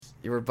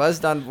You were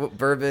buzzed on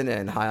bourbon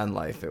and high on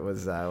life. It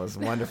was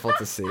wonderful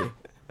to see.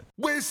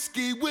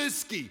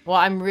 Whiskey. Well,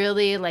 I'm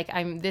really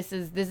this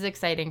is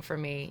exciting for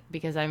me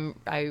because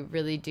I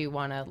really do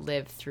want to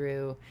live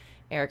through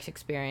Eric's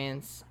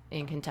experience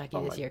in Kentucky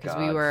this year because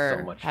we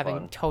were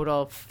having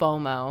total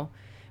FOMO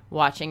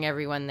watching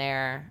everyone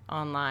there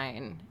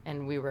online,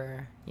 and we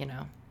were,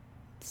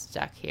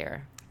 stuck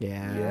here.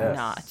 Yeah.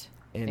 Not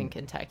in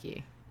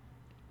Kentucky.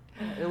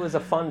 It was a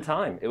fun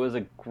time. It was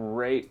a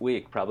great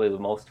week, probably the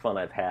most fun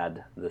I've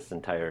had this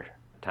entire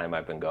time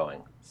I've been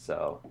going.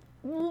 So,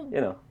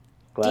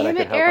 glad I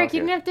could help Eric, out you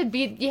didn't have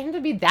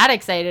to be that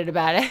excited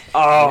about it.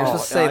 Oh, you're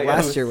supposed to say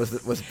last year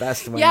was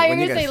best when, yeah, when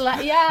you're you going to guys,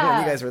 say yeah.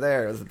 when you guys were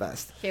there, it was the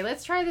best. Okay,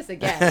 let's try this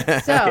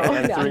again. So,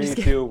 and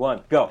 3, 2,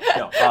 1, go.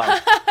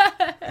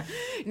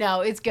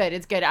 No, it's good.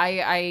 It's good.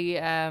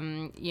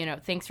 I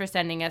thanks for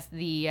sending us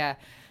the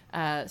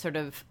sort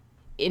of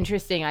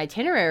interesting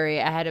itinerary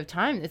ahead of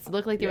time. It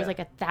looked like there was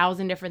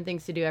 1,000 different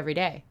things to do every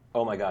day.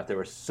 Oh my God, there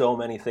were so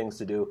many things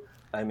to do.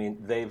 I mean,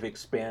 they've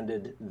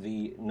expanded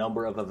the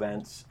number of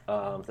events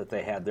that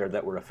they had there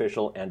that were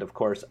official, and of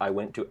course, I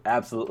went to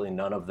absolutely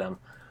none of them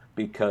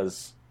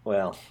because,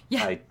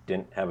 I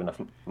didn't have enough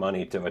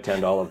money to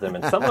attend all of them,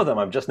 and some of them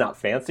I'm just not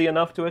fancy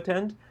enough to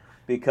attend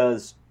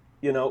because,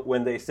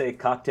 when they say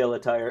cocktail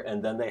attire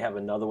and then they have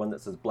another one that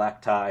says black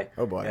tie,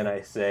 oh boy, and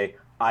I say,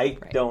 I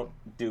don't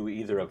do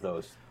either of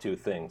those two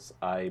things.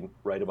 I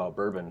write about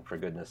bourbon, for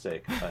goodness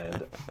sake,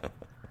 and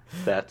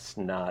that's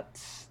not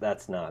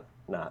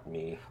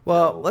me.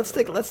 Well, let's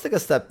take a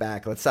step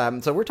back.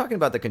 So we're talking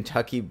about the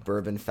Kentucky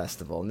Bourbon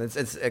Festival, and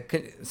it's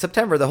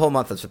September. The whole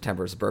month of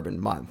September is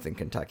Bourbon Month in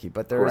Kentucky.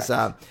 But there's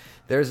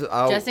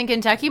just in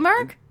Kentucky,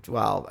 Mark?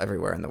 Well,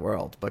 everywhere in the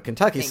world, but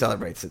Kentucky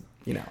celebrates it,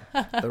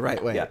 the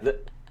right way. Yeah,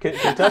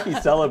 Kentucky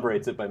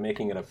celebrates it by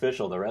making it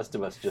official. The rest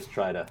of us just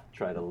try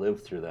to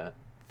live through that.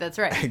 That's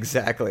right.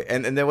 Exactly.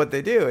 And then what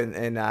they do,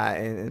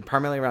 and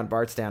primarily around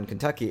Bardstown,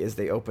 Kentucky, is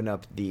they open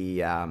up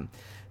the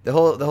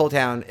whole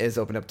town is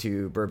open up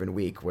to Bourbon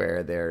Week,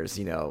 where there's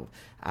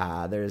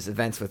there's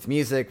events with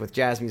music, with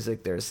jazz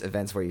music. There's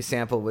events where you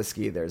sample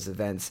whiskey. There's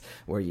events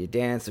where you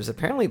dance. There's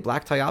apparently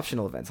black tie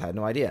optional events. I had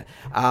no idea.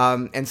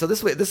 And so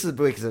this week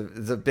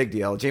is a big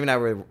deal. Jamie and I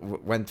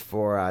went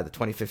for the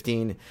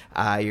 2015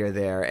 year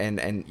there,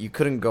 and you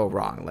couldn't go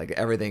wrong. Like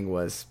everything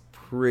was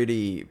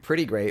pretty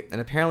great, and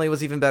apparently it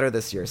was even better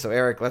this year. So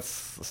Eric,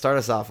 let's start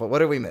us off. What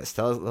did we miss?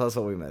 Tell us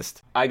what we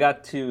missed. I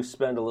got to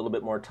spend a little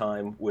bit more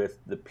time with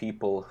the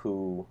people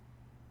who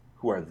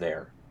are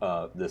there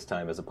this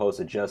time, as opposed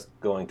to just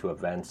going to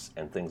events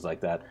and things like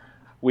that.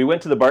 We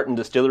went to the Barton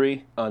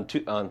Distillery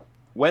on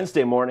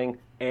Wednesday morning,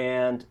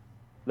 and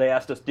they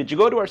asked us, "Did you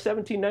go to our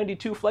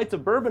 1792 Flights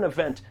of Bourbon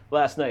event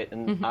last night?"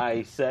 And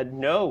I said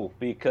no,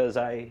 because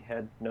I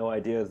had no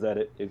idea that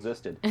it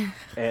existed.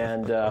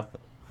 And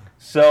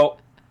so,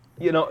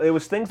 it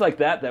was things like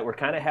that were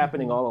kind of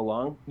happening all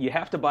along. You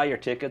have to buy your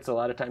tickets a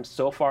lot of times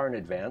so far in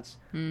advance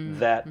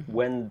that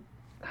when,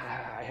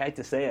 I hate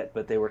to say it,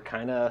 but they were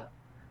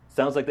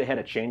sounds like they had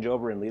a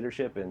changeover in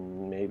leadership,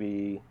 and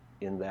maybe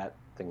in that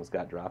things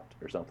got dropped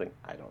or something.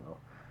 I don't know.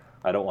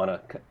 I don't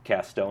want to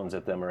cast stones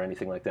at them or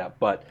anything like that,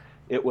 but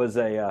it was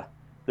there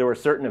were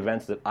certain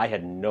events that I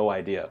had no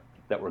idea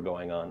that were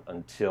going on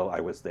until I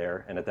was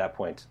there, and at that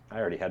point, I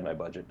already had my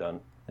budget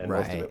done, and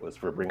most of it was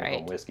for bringing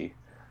home whiskey.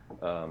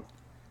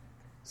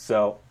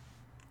 So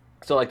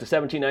like the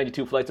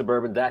 1792 Flights of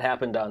Bourbon, that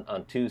happened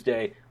on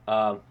Tuesday.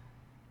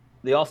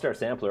 The All-Star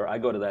Sampler, I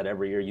go to that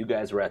every year. You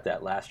guys were at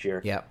that last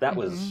year. Yeah.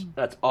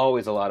 That's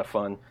always a lot of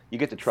fun. You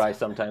get to try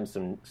sometimes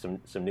some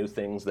new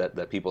things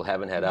that people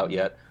haven't had out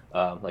yet.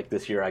 Like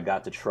this year, I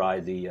got to try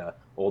the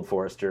Old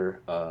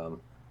Forester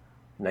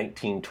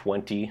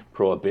 1920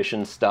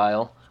 Prohibition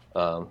style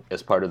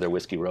as part of their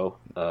Whiskey Row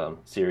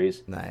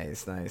series.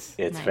 Nice.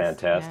 It's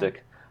fantastic.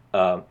 Yeah.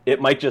 It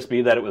might just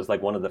be that it was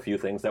like one of the few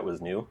things that was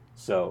new,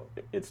 so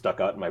it stuck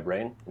out in my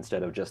brain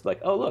instead of just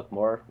like, oh, look,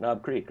 more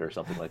Knob Creek or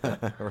something like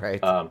that.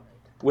 Right.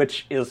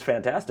 Which is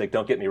fantastic,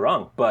 don't get me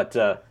wrong, but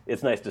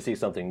it's nice to see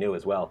something new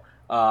as well.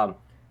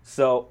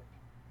 So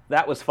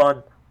that was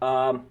fun.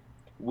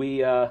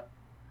 We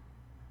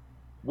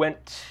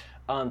went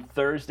on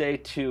Thursday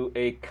to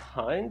a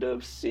kind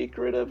of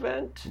secret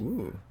event.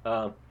 Ooh.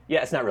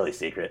 Yeah, it's not really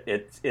secret.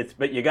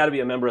 But you got to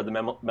be a member of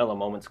the Mellow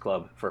Moments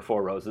Club for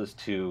Four Roses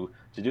to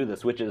do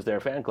this, which is their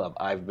fan club.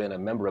 I've been a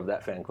member of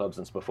that fan club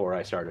since before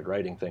I started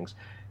writing things,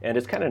 and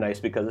it's kind of nice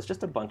because it's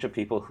just a bunch of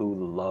people who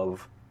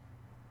love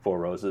Four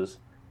Roses,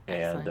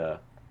 and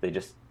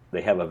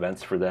they have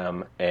events for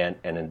them, and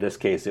in this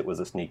case, it was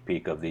a sneak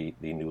peek of the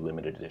new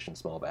limited edition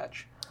small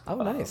batch. Oh,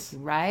 nice!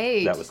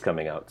 Right, that was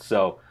coming out.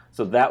 So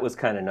that was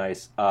kind of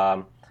nice,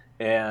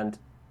 and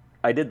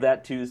I did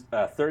that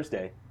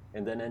Thursday.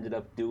 And then ended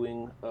up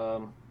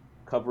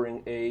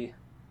covering an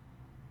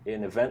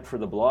event for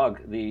the blog,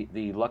 the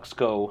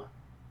Luxco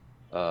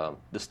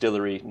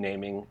distillery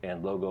naming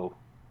and logo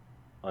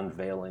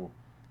unveiling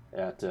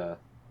at a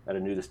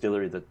new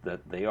distillery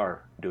that they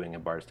are doing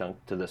in Bardstown.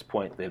 To this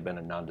point, they've been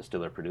a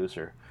non-distiller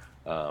producer.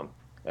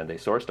 and they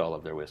sourced all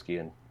of their whiskey,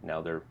 and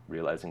now they're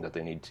realizing that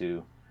they need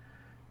to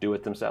do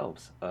it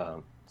themselves.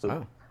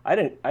 I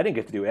didn't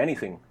get to do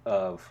anything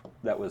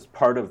that was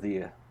part of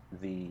the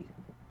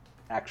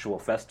actual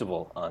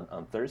festival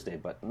on Thursday,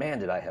 but man,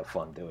 did I have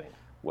fun doing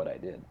what I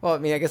did. Well, I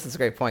mean, I guess it's a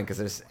great point,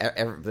 because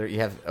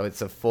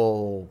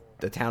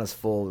the town is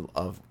full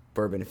of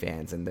bourbon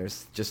fans, and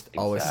there's just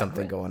always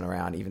something going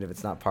around. Even if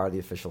it's not part of the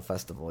official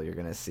festival, you're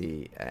going to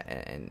see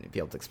and be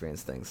able to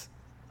experience things.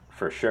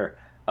 For sure.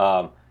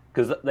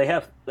 Because they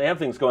have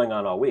things going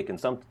on all week, and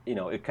some,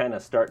 it kind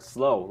of starts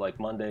slow. Like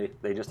Monday,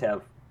 they just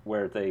have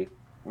where they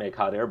make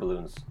hot air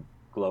balloons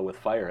glow with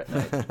fire at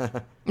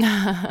night.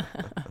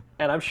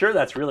 And I'm sure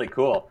that's really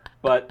cool.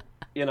 But,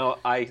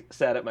 I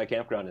sat at my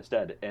campground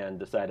instead and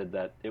decided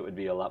that it would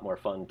be a lot more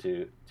fun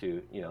to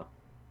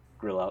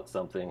grill out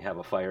something, have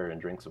a fire,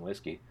 and drink some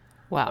whiskey.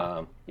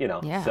 Wow.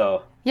 Yeah.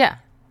 So yeah.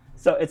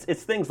 So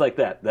it's things like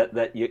that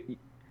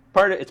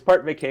it's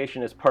part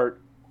vacation, it's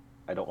part,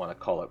 I don't want to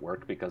call it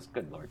work because,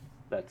 good Lord,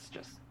 that's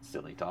just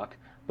silly talk.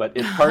 But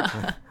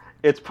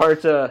it's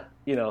part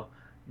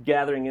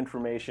gathering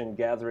information,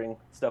 gathering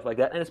stuff like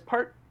that, and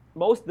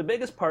the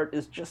biggest part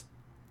is just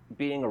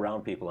being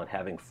around people and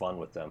having fun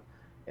with them,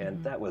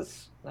 and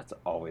that's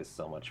always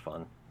so much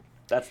fun.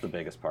 That's the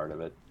biggest part of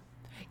it.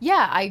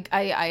 Yeah,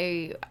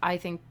 I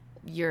think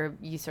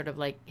you sort of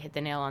like hit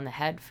the nail on the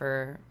head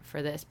for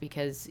this,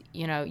 because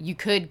you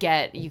could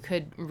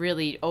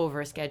really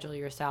overschedule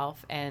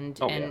yourself and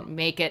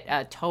make it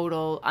a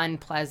total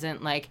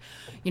unpleasant, like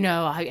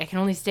I can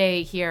only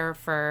stay here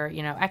for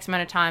X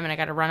amount of time, and I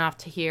got to run off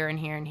to here and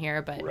here and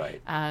here, but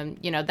right.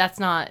 That's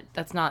not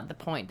the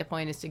point. The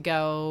point is to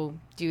go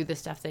do the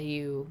stuff that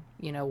you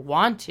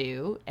want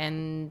to,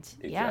 and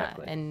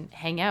and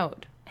hang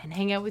out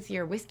with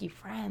your whiskey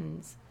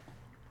friends.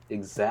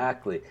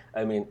 Exactly.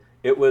 I mean,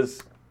 it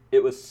was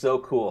so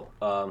cool.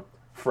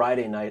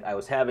 Friday night, I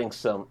was having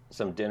some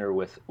dinner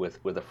with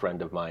a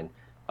friend of mine.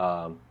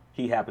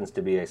 He happens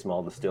to be a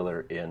small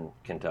distiller in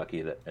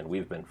Kentucky, and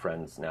we've been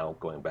friends now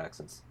going back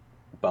since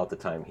about the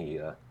time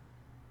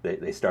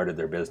they started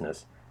their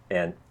business.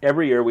 And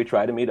every year we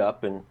try to meet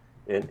up and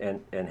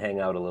hang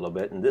out a little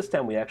bit. And this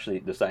time we actually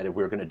decided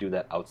we were going to do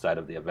that outside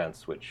of the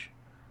events, which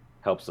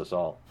helps us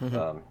all.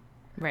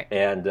 Right.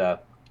 And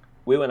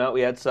we went out,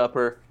 we had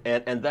supper,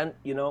 and then,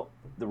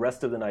 the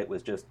rest of the night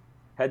was just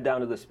head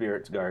down to the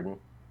Spirits Garden,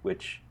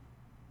 which,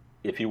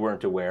 if you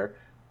weren't aware,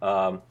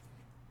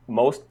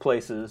 most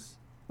places,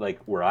 like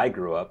where I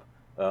grew up,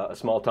 a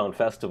small town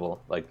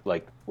festival, like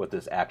what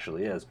this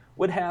actually is,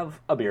 would have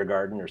a beer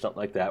garden or something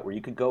like that, where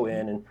you could go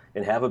in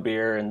and have a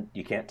beer, and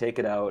you can't take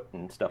it out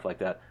and stuff like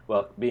that.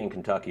 Well, being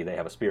Kentucky, they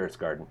have a Spirits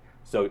Garden.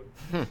 So,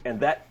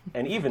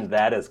 and even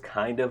that is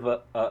kind of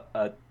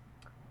a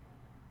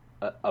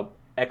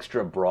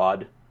extra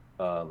broad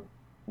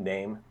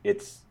name.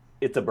 It's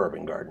a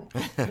bourbon garden,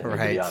 right,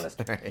 to be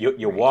honest. Right.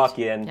 You walk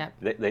in, yep.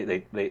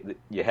 they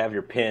you have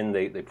your pin,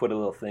 they put a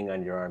little thing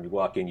on your arm, you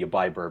walk in, you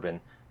buy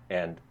bourbon,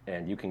 and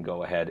you can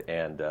go ahead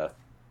and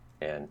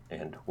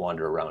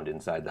wander around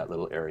inside that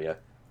little area.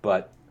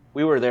 But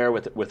we were there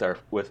with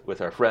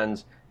our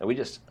friends, and we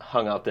just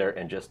hung out there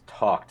and just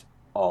talked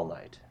all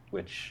night,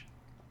 which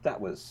that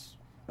was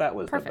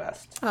the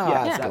best. Oh,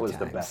 yeah, that was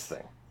the best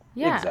thing.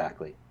 Yeah.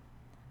 Exactly.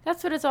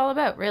 That's what it's all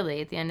about,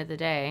 really, at the end of the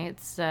day.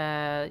 It's,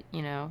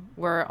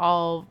 we're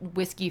all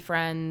whiskey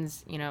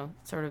friends,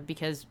 sort of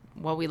because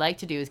what we like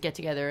to do is get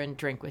together and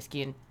drink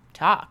whiskey and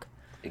talk.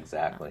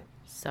 Exactly.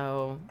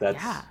 So,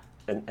 yeah.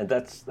 And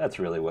that's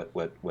really what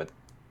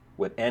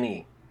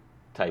any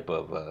type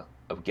of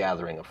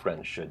gathering of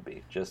friends should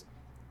be. Just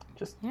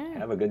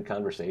have a good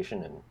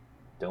conversation, and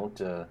don't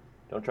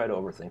try to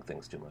overthink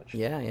things too much.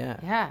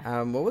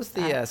 Yeah. What was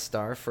the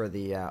star for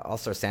the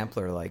All-Star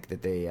Sampler like?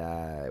 Did they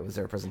was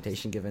there a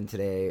presentation given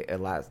today?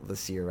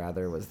 This year,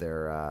 rather, was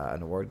there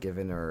an award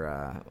given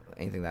or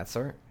anything of that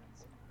sort?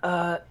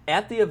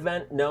 At the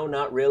event, no,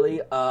 not really.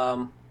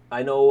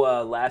 I know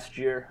last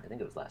year. I think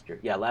it was last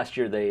year. Yeah, last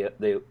year they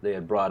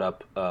had brought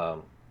up.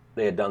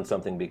 They had done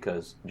something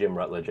because Jim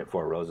Rutledge at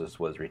Four Roses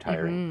was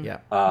retiring. Mm-hmm. Yeah.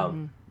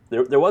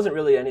 There wasn't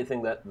really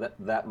anything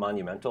that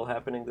monumental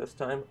happening this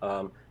time.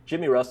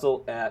 Jimmy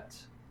Russell at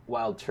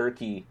Wild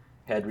Turkey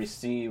had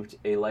received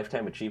a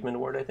Lifetime Achievement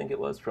Award, I think it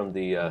was, from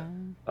the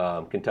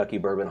Kentucky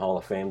Bourbon Hall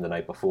of Fame the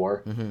night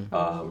before.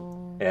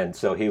 Mm-hmm. And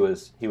so he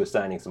was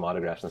signing some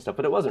autographs and stuff,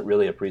 but it wasn't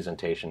really a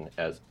presentation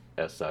as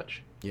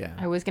such. Yeah.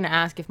 I was going to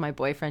ask if my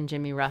boyfriend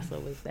Jimmy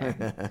Russell was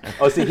there.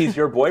 Oh, see, he's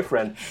your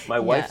boyfriend. My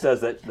wife says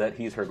that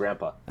he's her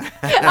grandpa.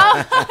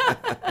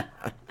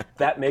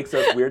 That makes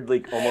us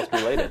weirdly almost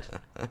related.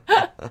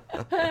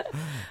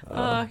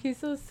 Oh, he's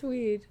so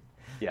sweet.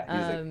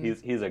 Yeah,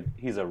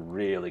 he's a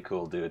really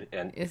cool dude,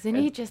 and isn't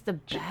he just the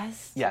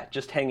best? Yeah,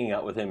 just hanging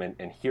out with him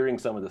and hearing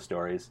some of the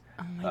stories.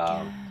 Oh my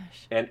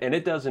gosh! And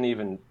it doesn't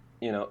even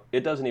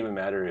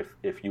matter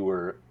if you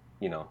were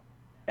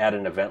at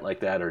an event like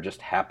that or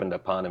just happened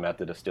upon him at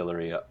the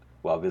distillery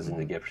while visiting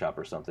the gift shop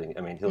or something.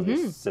 I mean, he'll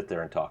just sit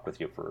there and talk with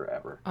you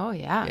forever. Oh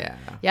yeah.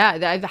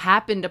 I've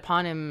happened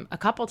upon him a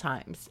couple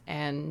times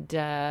and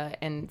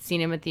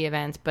seen him at the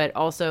events, but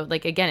also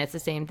like again, it's the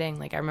same thing.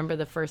 Like I remember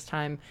the first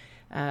time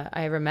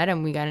I ever met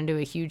him, we got into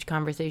a huge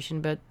conversation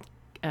about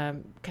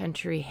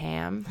country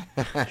ham.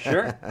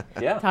 Sure.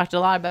 Yeah. Talked a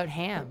lot about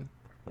ham.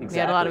 Exactly. We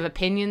had a lot of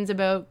opinions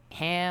about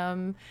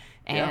ham.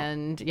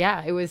 And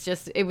it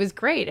was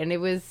great. And it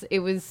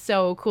was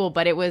so cool.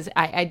 But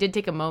I did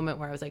take a moment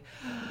where I was like,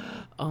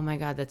 oh my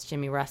God, that's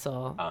Jimmy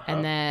Russell.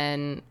 And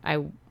then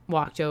I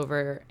walked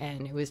over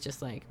and it was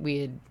just like,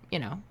 he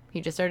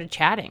just started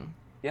chatting.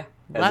 Yeah.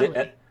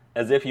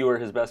 As if you were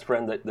his best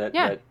friend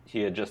that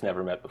he had just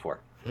never met before.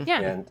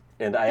 Yeah.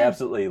 And I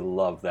absolutely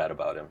love that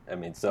about him. I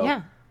mean,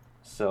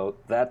 so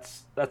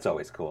that's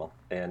always cool.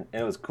 And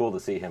it was cool to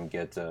see him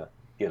get a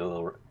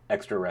little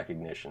extra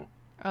recognition.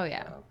 Oh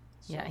yeah.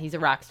 Yeah, he's a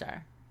rock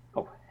star.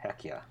 Oh,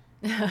 heck yeah.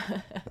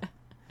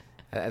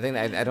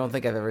 I don't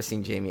think I've ever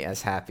seen Jamie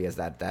as happy as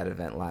that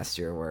event last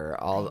year where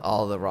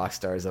all the rock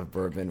stars of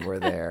bourbon were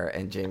there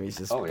and Jamie's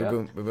just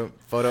boom,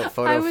 photo,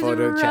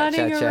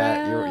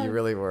 chat. You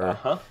really were.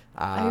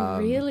 I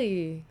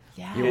really,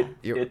 yeah.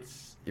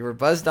 You were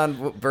buzzed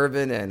on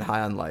bourbon and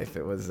high on life.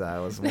 It was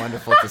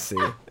wonderful to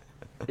see.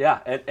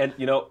 Yeah, and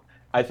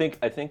I think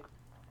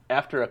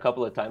after a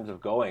couple of times of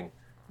going,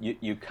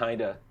 you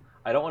kind of,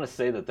 I don't want to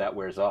say that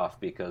wears off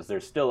because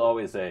there's still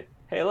always a,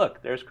 hey,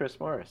 look, there's Chris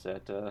Morris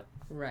at the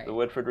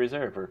Woodford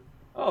Reserve, or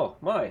oh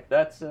my,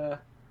 that's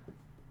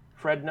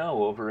Fred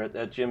No over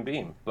at Jim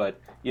Beam. But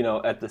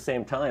at the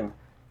same time,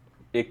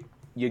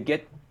 you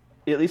get,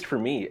 at least for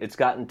me, it's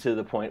gotten to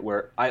the point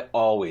where I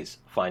always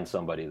find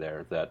somebody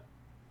there that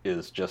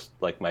is just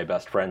like my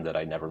best friend that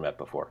I never met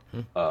before.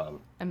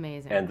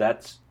 Amazing. And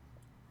that's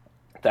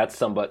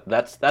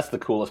the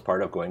coolest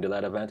part of going to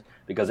that event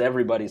because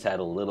everybody's had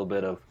a little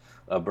bit of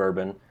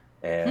bourbon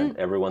and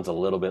everyone's a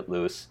little bit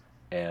loose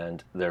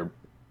and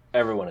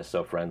everyone is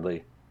so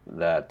friendly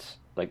that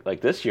like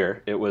this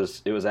year it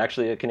was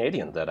actually a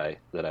Canadian that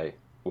I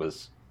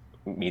was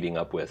meeting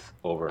up with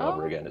over and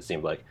over again. It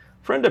seemed like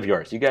friend of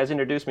yours. You guys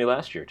introduced me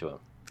last year to him.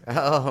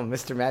 Oh,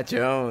 Mr. Matt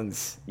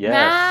Jones. Yes.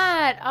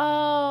 Matt!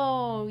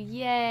 Oh,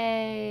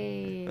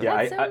 yay. Yeah,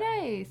 that's so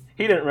nice.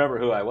 He didn't remember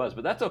who I was,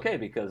 but that's okay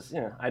because,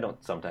 I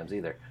don't sometimes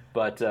either.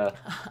 But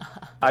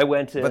I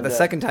went to... But the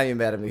second time you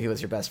met him, he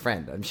was your best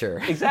friend, I'm sure.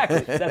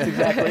 Exactly. That's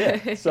exactly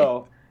it.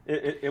 So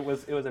it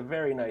was a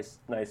very nice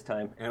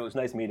time, and it was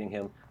nice meeting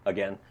him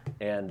again.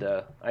 And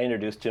I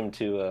introduced him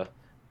to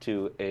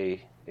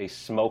a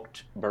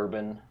smoked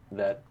bourbon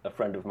that a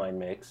friend of mine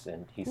makes,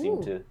 and he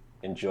seemed to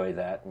enjoy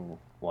that and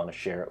want to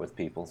share it with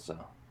people. So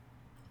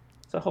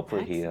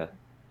hopefully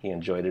he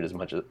enjoyed it as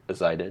much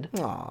as I did.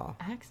 Aww.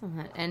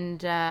 Excellent.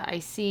 And I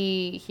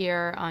see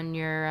here on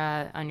your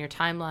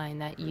timeline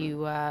that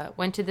you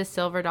went to the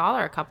Silver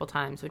Dollar a couple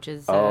times, which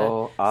is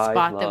a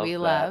spot that we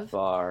love.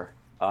 Bar.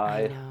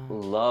 I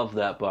love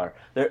that bar.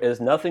 There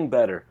is nothing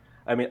better.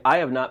 I mean, I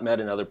have not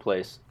met another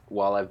place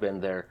while I've been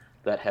there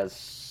that has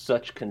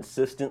such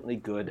consistently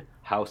good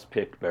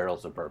house-picked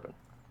barrels of bourbon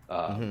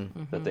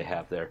that they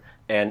have there.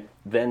 And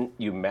then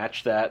you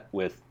match that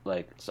with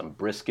like some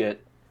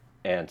brisket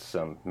and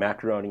some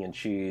macaroni and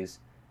cheese,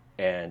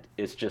 and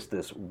it's just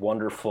this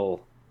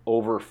wonderful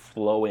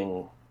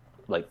overflowing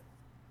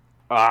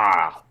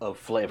of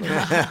flavor.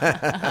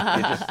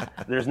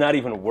 There's not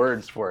even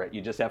words for it.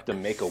 You just have to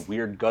make a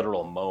weird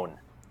guttural moan.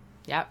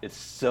 Yep. It's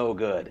so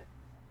good.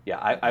 Yeah,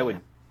 I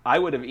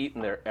would have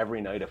eaten there every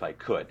night if I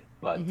could,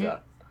 but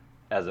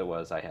as it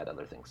was, I had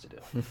other things to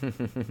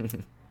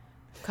do.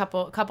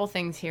 Couple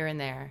things here and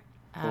there.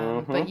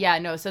 But yeah,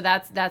 no. So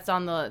that's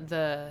on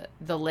the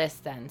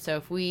list then. So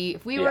if we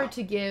were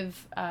to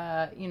give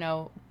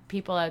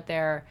people out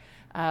there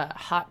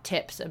hot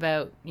tips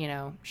about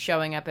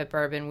showing up at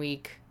Bourbon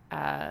Week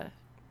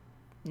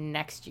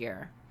next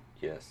year,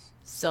 yes,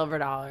 Silver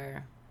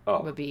Dollar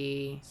would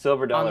be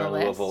Silver Dollar in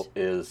list. Louisville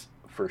is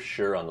for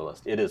sure on the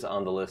list. It is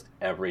on the list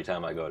every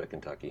time I go to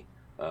Kentucky.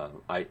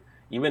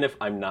 Even if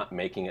I'm not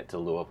making it to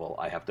Louisville,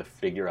 I have to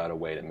figure out a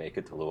way to make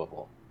it to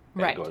Louisville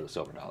and go to the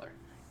Silver Dollar.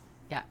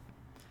 Yeah.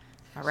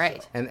 All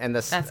right. And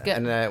that's good.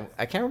 And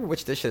I can't remember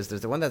which dish it is.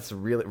 There's the one that's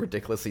really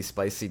ridiculously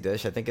spicy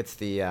dish. I think it's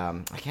the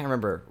I can't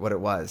remember what it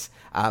was.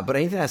 But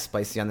anything that's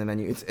spicy on the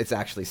menu, it's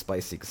actually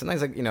spicy. Because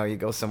sometimes you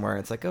go somewhere and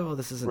it's like, oh,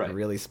 this isn't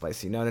really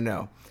spicy.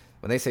 No.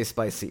 When they say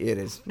spicy, it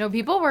is. No,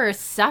 people were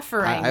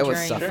suffering. I was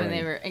suffering. When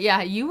they were.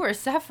 Yeah, you were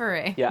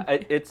suffering. Yeah,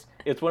 it's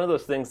one of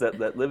those things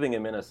that living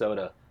in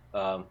Minnesota,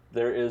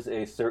 there is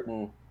a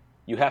certain.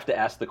 You have to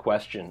ask the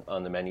question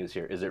on the menus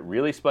here: is it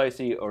really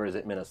spicy or is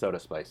it Minnesota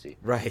spicy?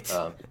 Right.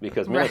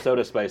 Because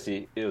Minnesota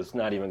spicy is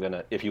not even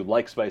gonna. If you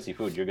like spicy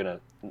food, you're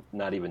gonna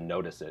not even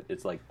notice it.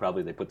 It's like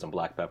probably they put some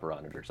black pepper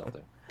on it or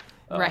something.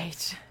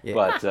 Right. Yeah.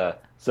 But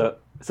so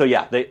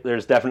yeah,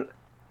 there's definitely.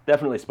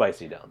 definitely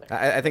spicy down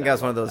there. I think I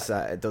was one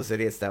of those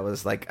idiots that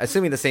was like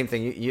assuming the same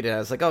thing you did. I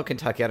was like, oh,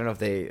 Kentucky, I don't know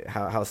if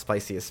how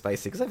spicy is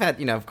spicy, because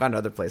I've gone to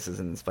other places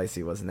and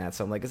spicy wasn't that.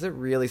 So I'm like, is it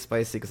really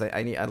spicy? Because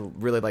I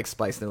really like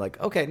spice. And they're like,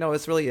 okay, no,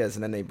 this really is.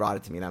 And then they brought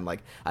it to me, and I'm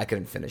like, I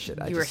couldn't finish it.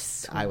 I was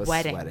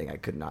sweating. I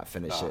could not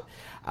finish it.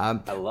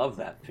 I love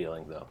that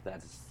feeling though.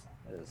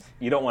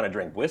 You don't want to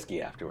drink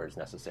whiskey afterwards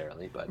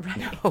necessarily, but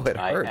no, it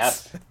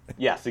hurts.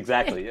 Yes,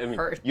 exactly. I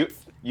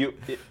mean,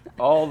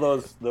 all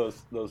those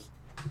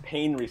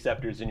pain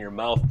receptors in your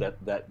mouth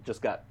that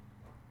just got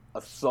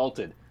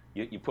assaulted.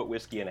 You put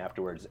whiskey in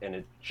afterwards, and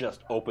it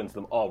just opens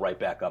them all right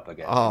back up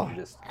again. Oh,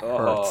 hurts.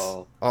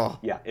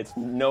 Yeah, it's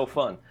no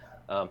fun.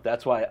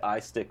 That's why I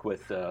stick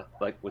with the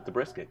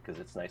brisket, because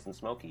it's nice and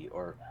smoky,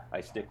 or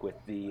I stick with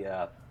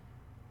the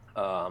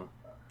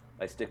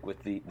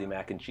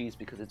mac and cheese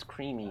because it's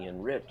creamy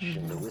and rich,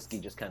 and the whiskey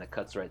just kind of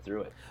cuts right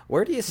through it.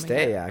 Where do you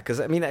stay at? Because,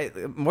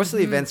 most of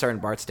the events are in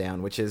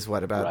Bardstown, which is,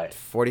 about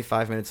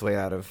 45 minutes away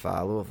out of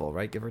Louisville,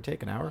 right? Give or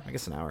take an hour? I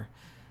guess an hour.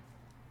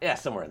 Yeah,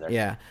 somewhere in there.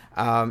 Yeah.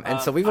 And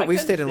so we've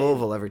stayed in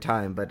Louisville every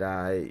time, but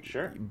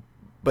sure.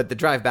 But the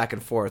drive back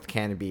and forth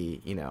can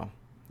be, a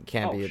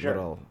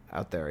little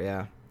out there,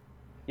 yeah.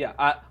 Yeah,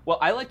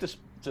 I like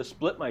to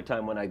split my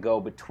time when I go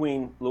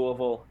between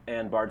Louisville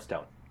and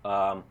Bardstown.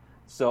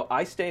 So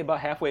I stay about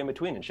halfway in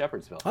between in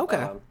Shepherdsville.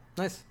 Okay,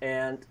 nice.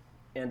 And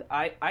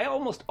I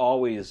almost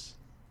always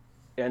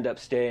end up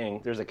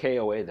staying. There's a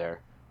KOA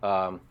there,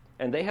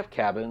 and they have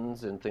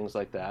cabins and things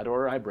like that.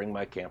 Or I bring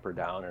my camper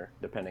down, or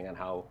depending on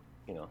how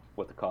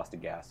what the cost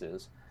of gas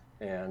is.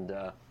 And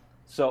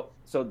so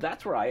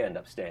that's where I end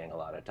up staying a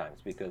lot of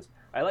times, because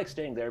I like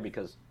staying there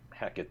because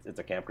heck, it's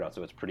a campground,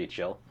 so it's pretty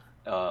chill.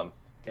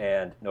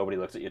 And nobody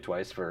looks at you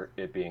twice for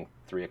it being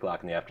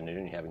 3:00 in the afternoon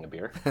and you're having a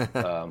beer.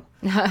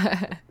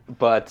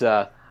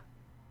 But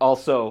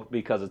also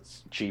because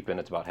it's cheap and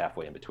it's about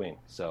halfway in between.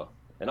 So,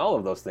 and all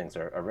of those things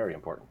are very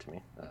important to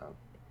me.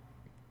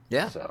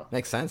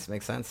 Makes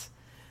sense.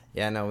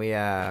 Yeah, no,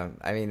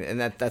 and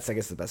that's I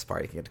guess the best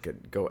part. You can get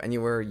to go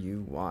anywhere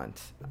you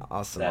want.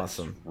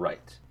 Awesome.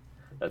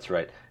 That's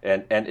right.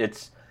 And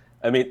it's,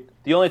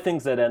 the only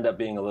things that end up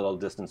being a little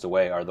distance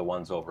away are the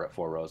ones over at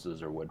Four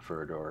Roses or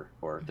Woodford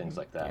or things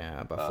like that.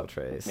 Yeah, Buffalo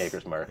Trace.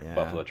 Maker's Mark, yeah.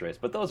 Buffalo Trace.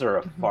 But those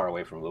are far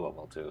away from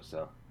Louisville, too.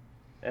 So,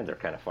 and they're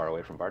kind of far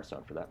away from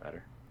Bardstown, for that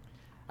matter.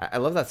 I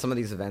love that some of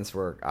these events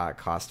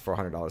cost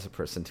 $400 a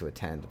person to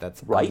attend.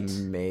 That's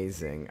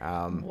amazing.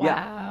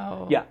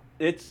 Wow. Yeah,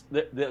 it's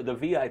the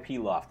VIP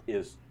loft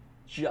is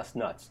just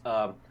nuts.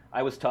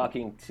 I was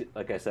talking to,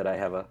 like I said, I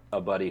have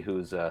a buddy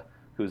who's a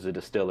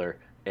distiller,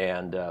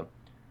 and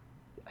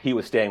he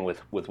was staying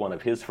with one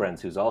of his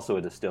friends who's also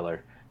a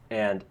distiller,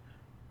 and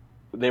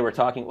they were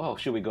talking, well,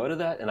 should we go to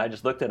that? And I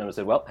just looked at him and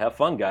said, well, have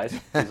fun, guys.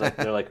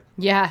 They're like,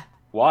 yeah.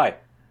 Why?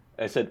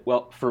 I said,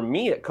 well, for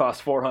me, it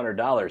costs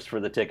 $400 for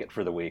the ticket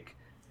for the week.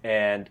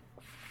 And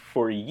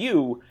for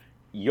you,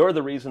 you're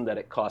the reason that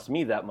it costs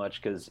me that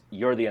much, because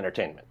you're the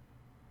entertainment.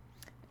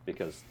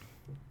 Because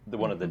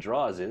one of the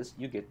draws is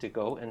you get to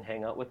go and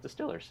hang out with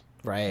distillers.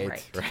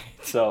 Right.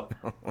 So...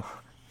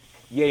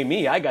 Yay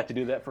me! I got to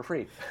do that for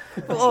free.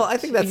 Well, I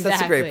think that's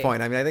a great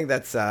point. I think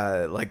that's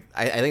I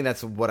think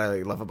that's what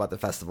I love about the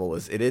festival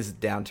is it is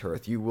down to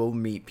earth. You will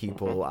meet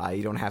people.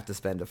 You don't have to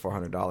spend the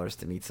 $400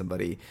 to meet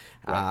somebody.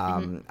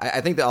 Right. I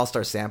think the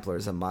All-Star Sampler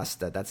is a must.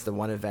 That's the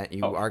one event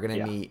you are going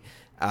to meet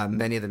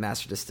many of the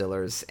master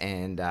distillers,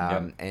 and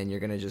you're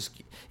going to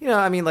just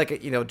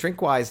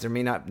drink wise, there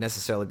may not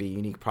necessarily be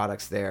unique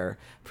products there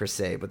per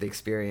se, but the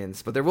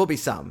experience, but there will be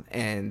some,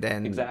 and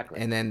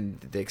then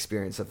the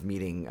experience of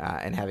meeting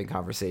and having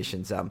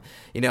conversations.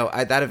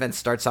 That event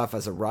starts off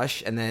as a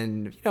rush, and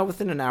then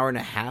within an hour and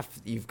a half,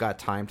 you've got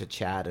time to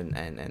chat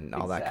and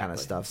all that kind of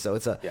stuff. So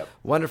it's a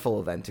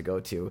wonderful event to go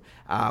to.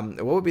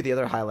 What would be the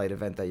other highlight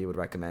event that you would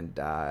recommend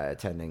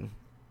attending?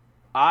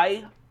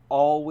 I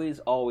always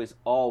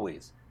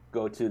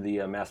go to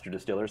the Master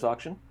Distillers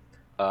Auction,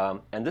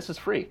 and this is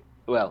free.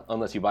 Well,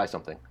 unless you buy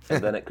something,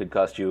 and then it could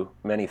cost you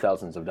many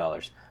thousands of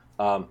dollars.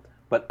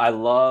 But I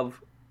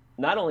love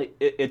not only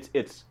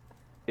it's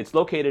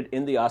located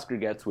in the Oscar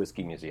Getz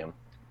Whiskey Museum.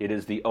 It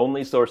is the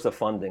only source of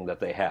funding that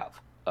they have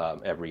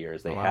every year.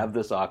 Is they have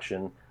this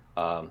auction.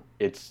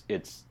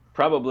 It's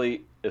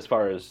probably, as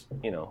far as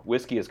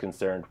whiskey is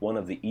concerned, one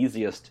of the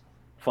easiest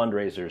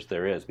fundraisers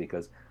there is,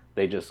 because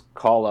they just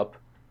call up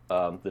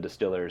the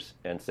distillers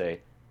and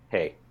say,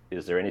 hey,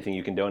 is there anything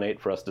you can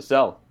donate for us to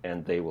sell?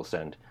 And they will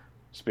send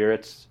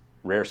spirits,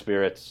 rare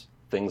spirits,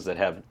 things that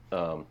have,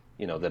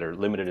 that are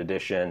limited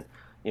edition.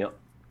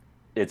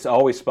 It's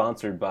always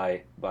sponsored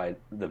by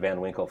the Van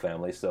Winkle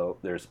family, so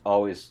there's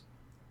always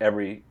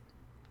every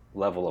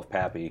level of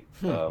Pappy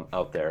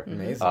out there.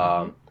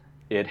 Amazing.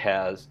 It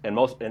has, and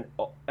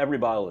every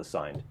bottle is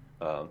signed.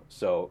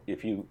 So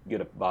if you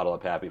get a bottle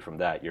of Pappy from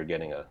that, you're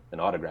getting an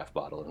autographed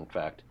bottle, in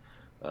fact.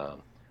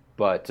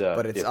 But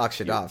it's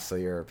auctioned off, so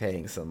you're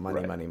paying some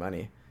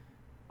money.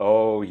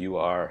 Oh, you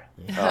are.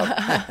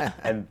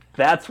 And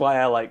that's why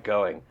I like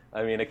going.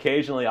 I mean,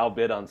 occasionally I'll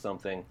bid on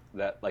something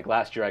that, like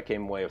last year I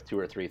came away with 2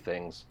 or 3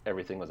 things.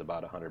 Everything was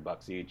about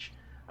 $100 each.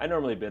 I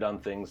normally bid on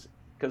things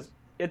because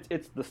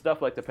it's the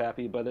stuff like the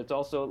Pappy, but it's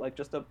also like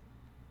just a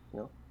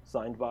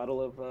signed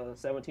bottle of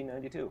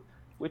 1792,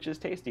 which is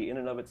tasty in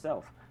and of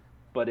itself.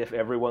 But if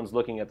everyone's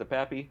looking at the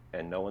Pappy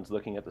and no one's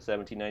looking at the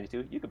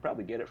 1792, you could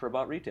probably get it for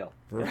about retail.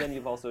 Right. And then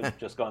you've also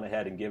just gone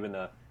ahead and given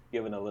a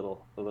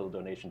little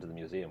donation to the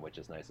museum, which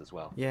is nice as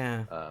well.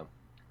 Yeah.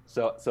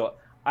 So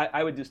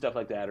I would do stuff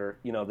like that, or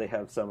they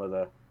have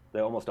they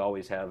almost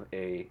always have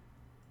a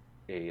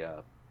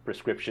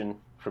prescription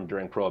from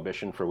during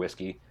Prohibition for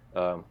whiskey,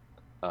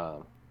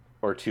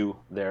 or 2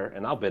 there,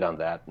 and I'll bid on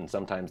that. And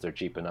sometimes they're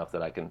cheap enough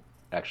that I can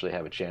actually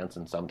have a chance,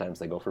 and sometimes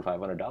they go for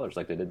 $500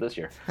 like they did this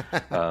year.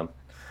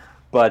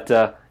 But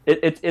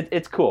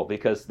it's cool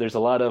because there's a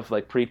lot of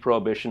like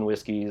pre-Prohibition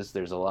whiskeys.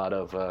 There's a lot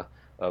of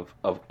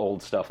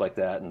old stuff like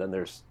that, and then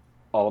there's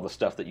all the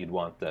stuff that you'd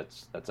want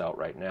that's out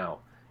right now.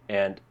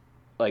 And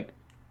like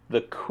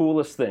the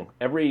coolest thing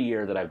every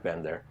year that I've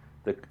been there,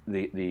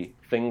 the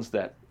things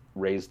that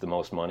raised the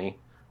most money,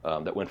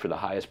 that went for the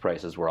highest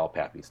prices, were all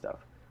Pappy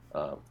stuff,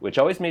 which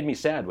always made me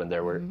sad when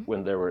there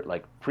were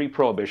like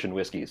pre-Prohibition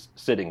whiskeys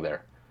sitting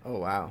there. Oh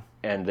wow!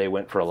 And they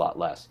went for a lot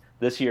less.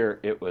 This year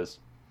it was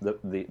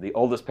the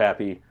oldest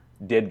Pappy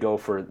did go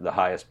for the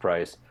highest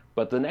price.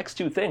 But the next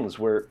 2 things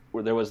were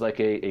there was like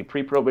a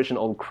pre-Prohibition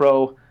Old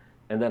Crow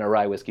and then a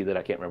rye whiskey that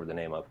I can't remember the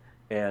name of.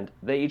 And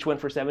they each went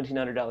for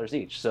 $1,700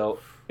 each. So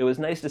it was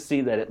nice to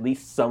see that at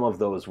least some of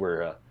those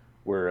were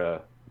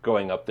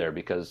going up there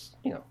because,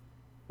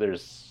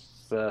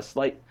 there's a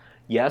slight,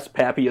 yes,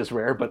 Pappy is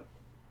rare, but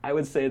I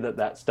would say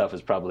that stuff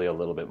is probably a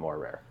little bit more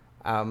rare.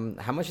 How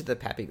much did the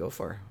Pappy go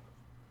for?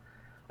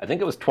 I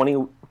think it was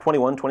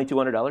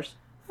 $2,200.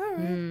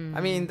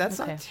 I mean, that's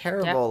not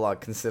terrible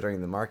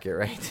considering the market,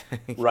 right?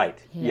 Right.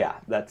 Yeah.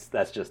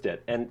 That's just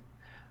it. And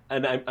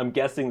I'm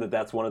guessing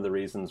that's one of the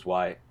reasons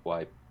why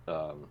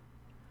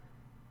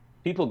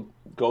people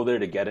go there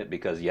to get it,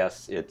 because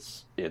yes,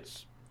 it's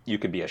you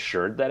can be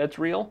assured that it's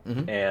real,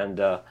 and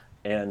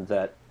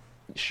that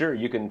sure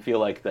you can feel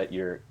like that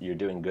you're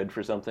doing good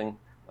for something,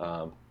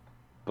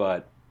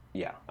 but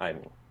yeah, I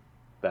mean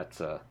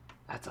that's a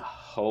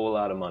whole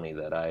lot of money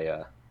that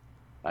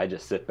I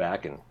just sit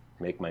back and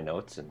make my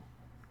notes and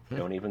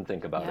don't even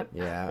think about it.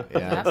 Yeah,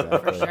 exactly.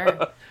 For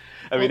sure.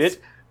 I mean,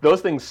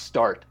 those things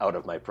start out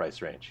of my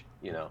price range.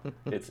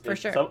 It's for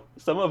sure.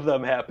 Some of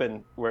them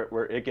happen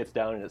where it gets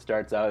down and it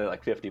starts out at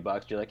like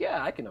 $50. You're like,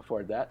 yeah, I can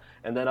afford that.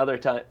 And then other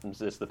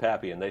times it's the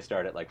Pappy and they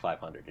start at like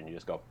 $500, and you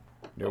just go,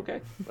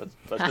 okay, let's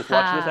just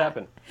watch this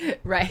happen.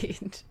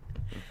 Right.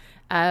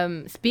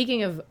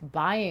 Speaking of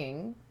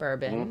buying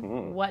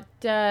bourbon, what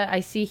I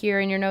see here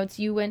in your notes,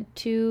 you went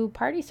to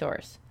Party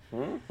Source.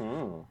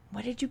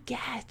 What did you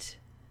get?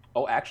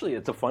 Oh, actually,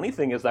 it's a funny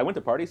thing is I went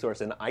to Party Source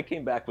and I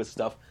came back with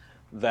stuff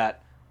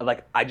that,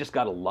 like, I just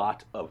got a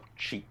lot of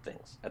cheap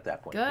things at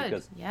that point.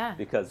 Good,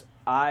 because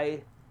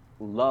I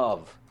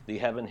love the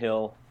Heaven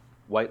Hill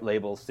White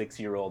Label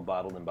 6-year-old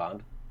bottled and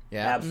bond.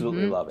 Yeah,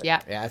 absolutely love it.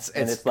 Yeah,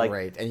 it's like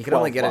great, and you can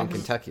only get it in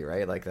Kentucky,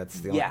 right? Like that's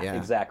the only,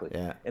 exactly.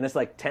 Yeah, and it's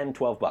like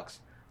 $10-12.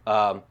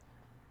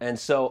 And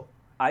so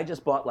I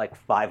just bought like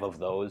 5 of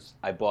those.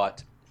 I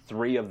bought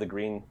 3 of the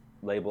green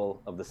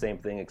label of the same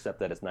thing, except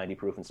that it's 90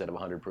 proof instead of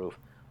 100 proof.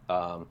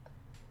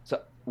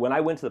 So when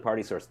I went to the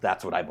Party Source,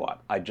 that's what I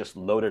bought. I just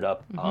loaded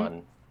up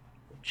on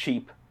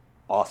cheap,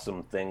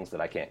 awesome things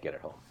that I can't get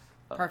at home.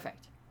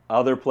 Perfect.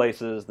 Other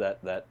places that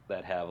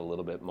have a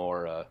little bit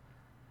more,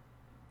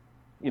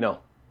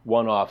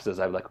 one-offs, is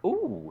I'm like,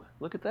 ooh,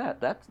 look at that.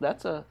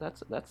 That's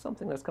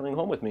something that's coming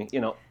home with me.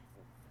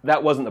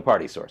 That wasn't the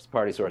Party Source.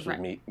 Party Source was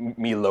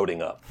me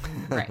loading up.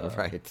 Right.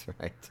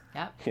 Right.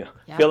 Yep.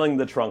 Filling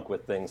the trunk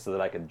with things so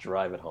that I could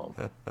drive it home.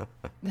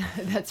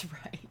 That's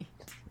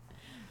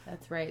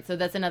right. So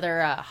that's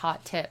another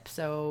hot tip.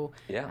 So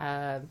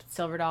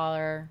Silver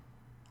Dollar,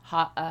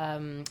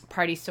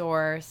 Party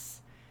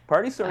Source.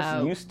 Party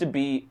Source used to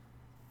be,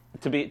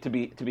 to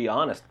be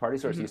honest, Party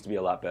Source used to be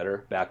a lot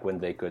better back when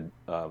they could.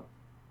 A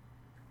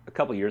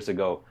couple years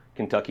ago,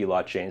 Kentucky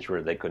law changed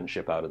where they couldn't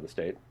ship out of the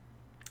state.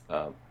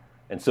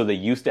 And so they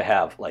used to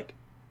have like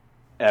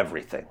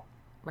everything.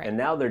 Right. And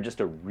now they're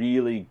just a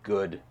really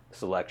good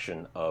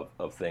selection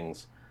of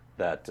things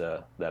that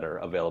are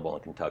available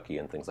in Kentucky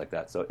and things like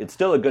that. So it's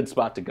still a good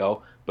spot to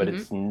go, but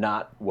it's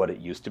not what it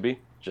used to be.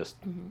 Just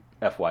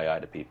FYI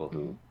to people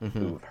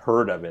who've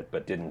heard of it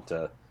but didn't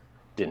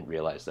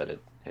realize that it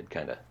had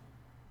kind of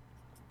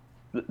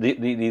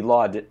the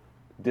law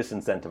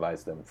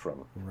disincentivized them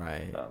from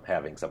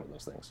having some of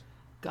those things.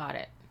 Got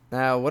it.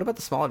 Now, what about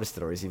the smaller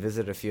distilleries? You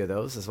visited a few of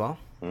those as well.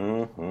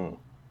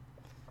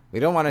 We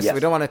don't want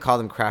to call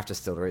them craft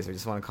distilleries. We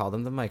just want to call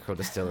them the micro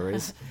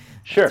distilleries.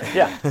 Sure.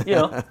 Yeah.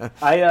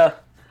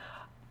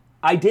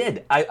 I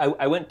did.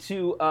 I went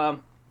to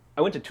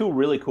 2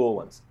 really cool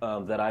ones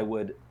that I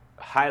would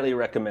highly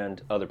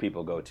recommend other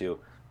people go to.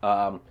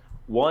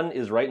 One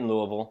is right in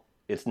Louisville.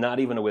 It's not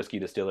even a whiskey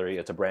distillery.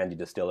 It's a brandy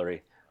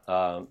distillery.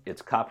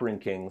 It's Copper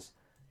and Kings,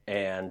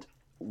 and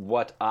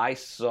what I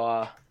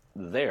saw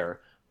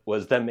there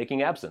was them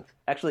making absinthe.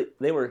 Actually,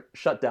 they were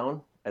shut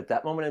down at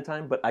that moment in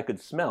time, but I could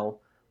smell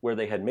where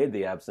they had made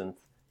the absinthe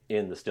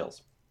in the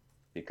stills,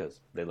 because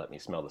they let me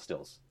smell the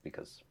stills,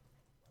 because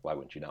why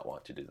wouldn't you not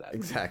want to do that?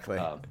 Exactly.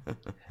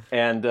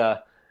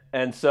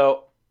 And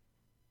so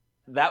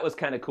that was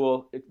kind of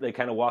cool. They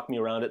kind of walked me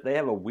around it. They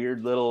have a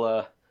weird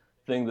little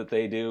thing that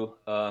they do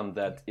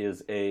that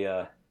is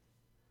they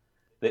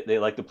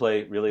like to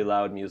play really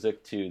loud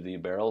music to the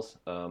barrels.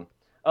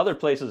 Other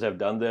places have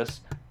done this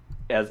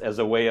as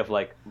a way of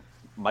like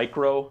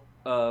micro,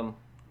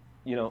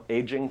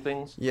 aging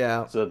things.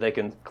 Yeah. So that they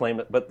can claim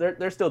it, but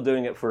they're still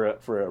doing it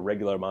for a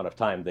regular amount of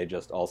time. They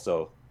just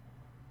also,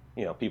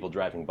 people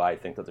driving by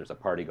think that there's a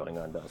party going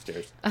on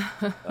downstairs.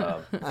 Right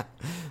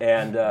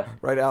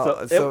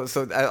out.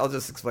 So I'll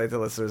just explain to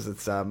listeners.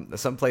 It's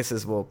some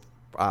places will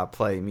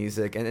play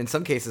music, and in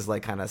some cases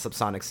like kind of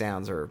subsonic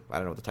sounds, or I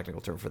don't know what the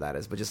technical term for that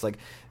is, but just like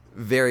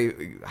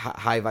very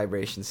high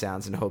vibration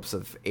sounds in hopes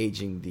of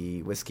aging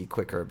the whiskey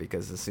quicker,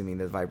 because assuming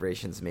the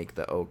vibrations make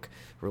the oak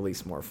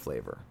release more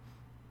flavor.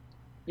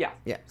 Yeah,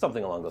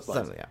 something along those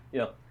lines.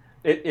 Yeah.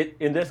 It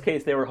in this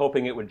case they were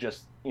hoping it would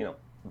just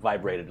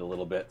vibrate it a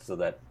little bit, so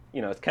that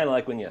it's kind of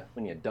like when you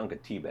dunk a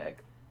tea bag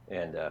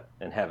and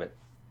have it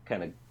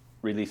kind of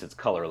release its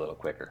color a little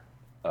quicker.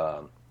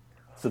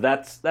 So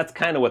that's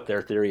kind of what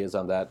their theory is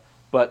on that.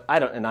 But I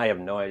have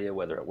no idea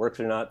whether it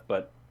works or not.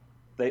 But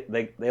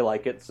they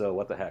like it, so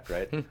what the heck,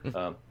 right?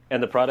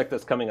 And the product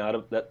that's coming out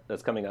of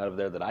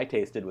there that I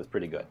tasted was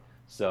pretty good.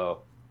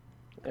 So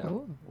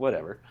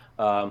whatever.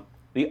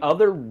 The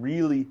other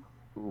really,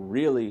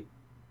 really,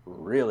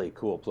 really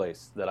cool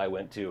place that I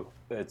went to,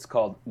 it's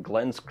called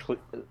Glens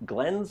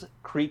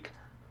Creek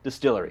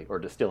Distillery, or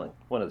Distilling,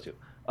 one of the two.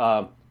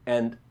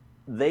 And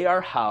they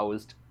are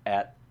housed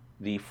at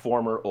the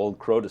former Old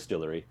Crow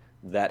Distillery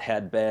that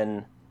had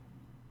been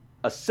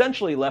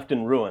essentially left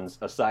in ruins,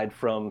 aside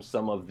from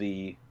some of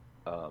the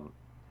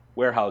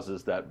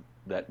warehouses that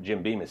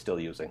Jim Beam is still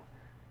using.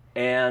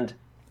 And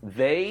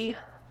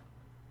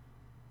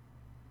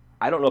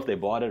I don't know if they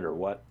bought it or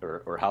what,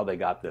 or how they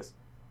got this,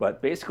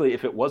 but basically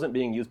if it wasn't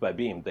being used by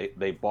Beam,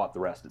 they bought the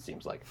rest, it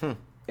seems like.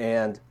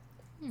 And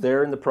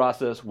they're in the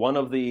process. One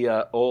of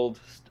the old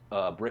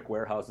brick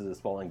warehouses is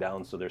falling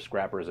down, so there's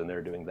scrappers in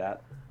there doing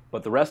that.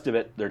 But the rest of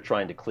it, they're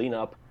trying to clean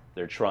up.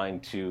 They're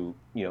trying to,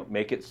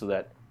 make it so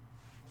that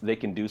they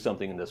can do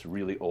something in this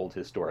really old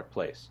historic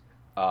place.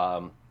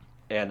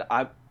 And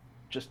I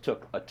just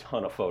took a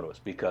ton of photos,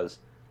 because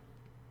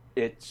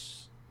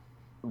it's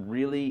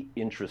really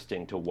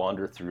interesting to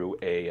wander through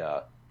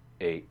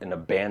an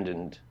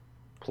abandoned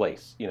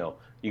place. You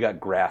got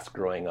grass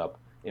growing up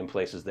in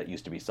places that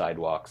used to be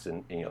sidewalks,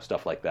 and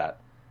stuff like that.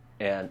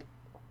 And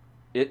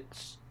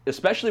it's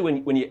especially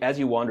when you as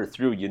you wander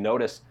through, you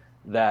notice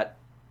that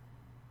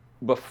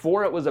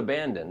before it was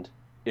abandoned,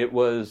 it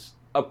was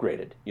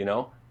upgraded.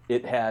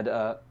 It had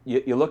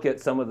you look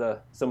at some of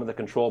the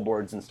control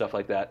boards and stuff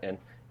like that, and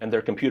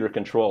they're computer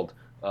controlled.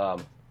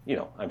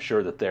 I'm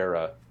sure that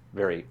they're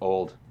very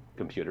old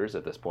computers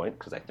at this point,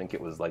 because I think it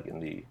was like in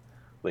the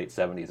late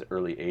 70s,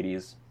 early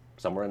 80s,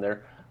 somewhere in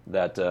there,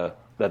 that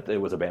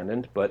it was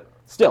abandoned. But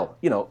still,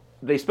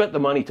 they spent the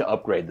money to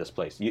upgrade this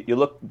place. You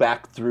look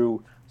back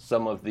through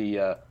some of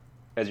the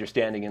as you're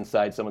standing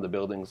inside some of the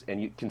buildings,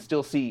 and you can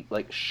still see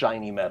like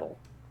shiny metal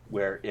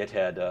where it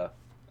had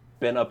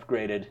been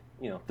upgraded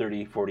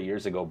 30, 40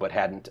 years ago, but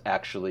hadn't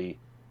actually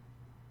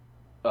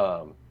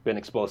been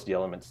exposed to the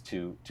elements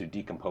to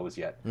decompose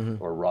yet,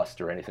 or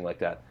rust or anything like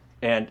that.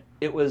 And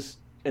it was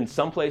in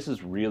some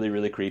places really,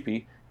 really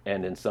creepy,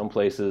 and in some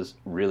places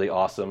really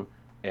awesome,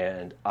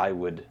 and I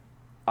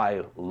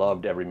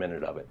loved every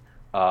minute of it.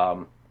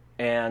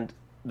 And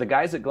the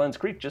guys at Glens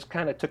Creek just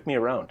kind of took me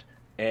around,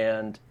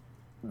 and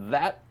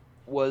that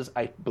was,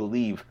 I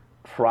believe,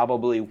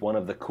 probably one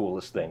of the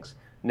coolest things.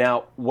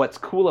 Now, what's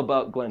cool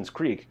about Glens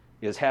Creek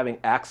is having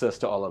access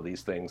to all of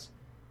these things.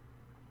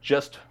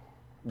 Just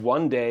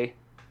one day,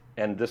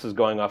 and this is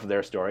going off of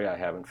their story, I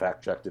haven't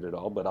fact-checked it at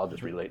all, but I'll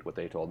just relate what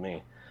they told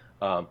me.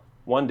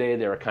 One day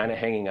they were kind of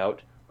hanging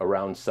out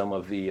around some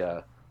of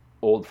the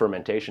old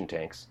fermentation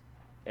tanks,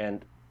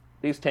 and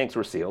these tanks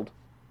were sealed.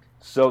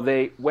 So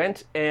they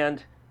went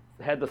and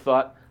had the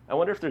thought, I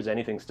wonder if there's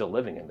anything still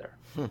living in there.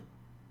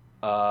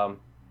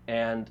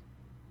 And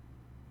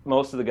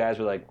most of the guys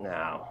were like,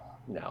 no,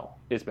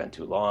 it's been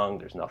too long,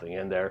 there's nothing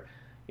in there.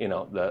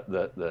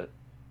 The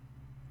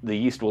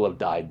yeast will have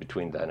died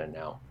between then and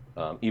now,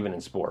 even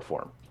in spore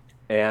form.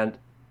 And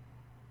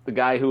the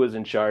guy who was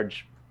in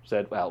charge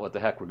said, well, what the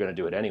heck, we're going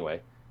to do it anyway.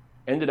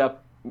 Ended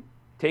up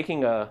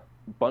taking a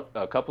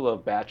couple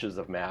of batches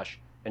of mash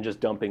and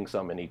just dumping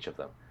some in each of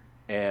them.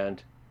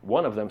 And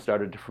one of them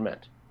started to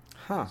ferment.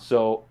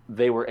 So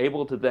they were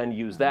able to then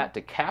use that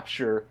to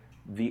capture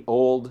the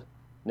old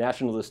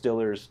National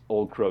Distillers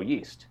Old Crow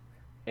yeast.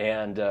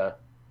 And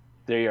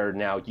they are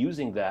now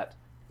using that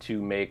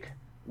to make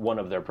one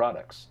of their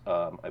products.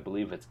 I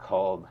believe it's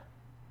called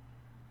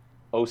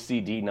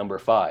OCD number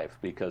 5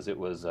 because it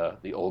was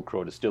the Old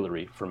Crow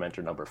Distillery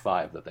fermenter number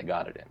 5 that they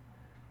got it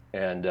in.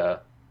 And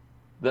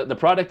the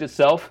product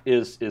itself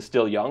is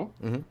still young.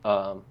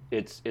 Mm-hmm.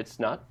 It's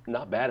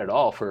not bad at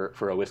all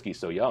for a whiskey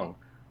so young.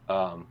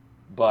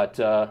 But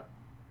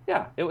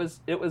it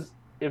was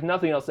if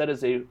nothing else, that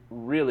is a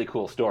really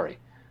cool story.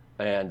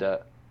 And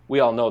we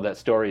all know that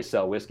stories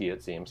sell whiskey,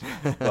 it seems.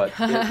 But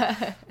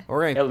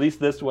at least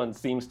this one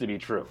seems to be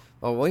true.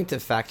 Well, we'll need to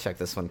fact check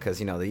this one because,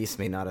 the yeast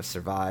may not have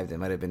survived. It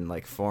might have been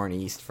like foreign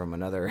yeast from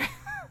another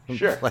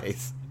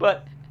place.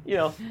 But,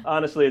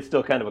 honestly, it's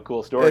still kind of a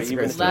cool story.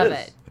 Love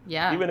it.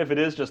 Yeah. Even if it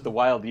is just the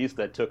wild yeast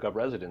that took up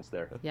residence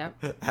there.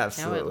 Yep.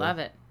 Absolutely. No, I love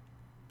it.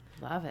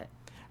 Love it.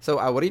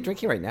 So what are you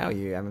drinking right now?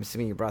 I'm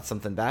assuming you brought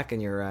something back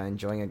and you're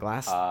enjoying a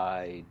glass?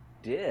 I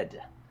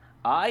did.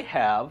 I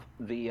have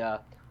the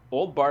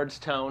Old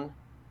Bardstown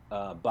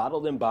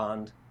Bottled and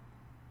Bond,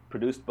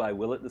 produced by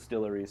Willett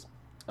Distilleries.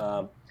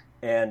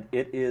 And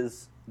it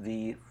is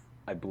the,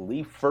 I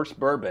believe, first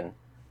bourbon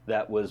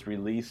that was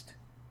released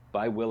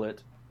by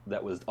Willett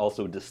that was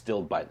also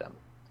distilled by them.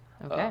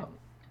 Okay.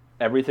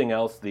 Everything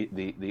else,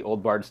 the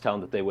Old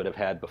Bardstown that they would have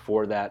had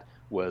before that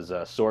was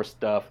source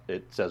stuff.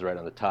 It says right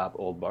on the top,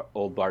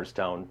 Old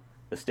Bardstown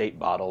estate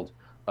bottled.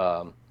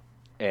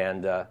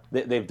 And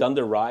they've done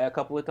their rye a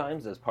couple of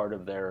times as part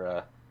of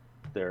their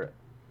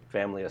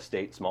family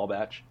estate small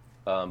batch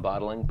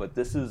bottling. But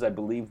this is, I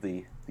believe,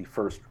 the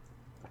first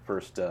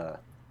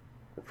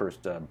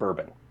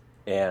bourbon.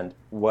 And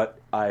what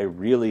I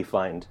really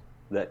find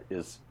that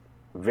is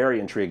very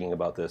intriguing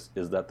about this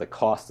is that the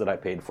cost that I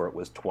paid for it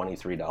was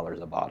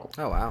 $23 a bottle.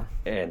 Oh, wow.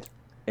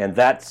 And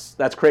that's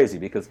crazy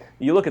because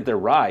you look at their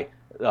rye,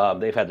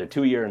 they've had their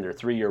 2-year and their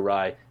 3-year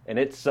rye, and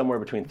it's somewhere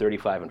between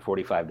 $35 and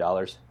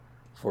 $45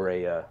 for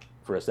a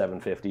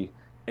 750.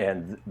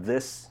 And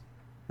this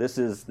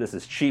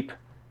is cheap.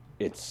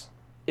 It's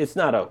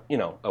not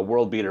a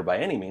world beater by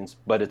any means,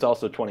 but it's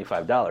also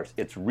 $25.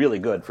 It's really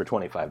good for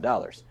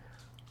 $25,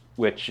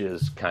 which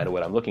is kind of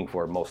what I'm looking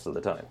for most of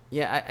the time.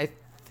 Yeah, I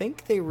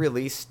think they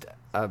released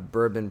a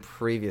bourbon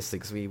previously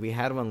because we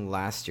had one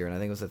last year, and I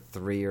think it was a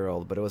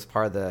 3-year-old, but it was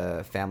part of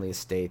the family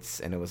estates,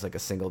 and it was like a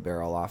single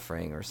barrel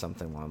offering or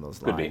something along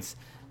those lines.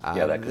 Could be.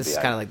 Yeah, that could this be. is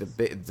kind of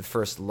like the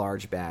first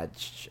large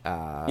batch.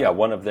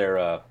 One of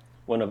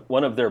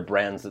their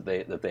brands that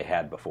they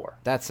had before.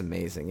 That's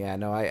amazing. Yeah,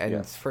 no,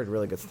 I've heard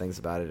really good things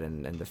about it,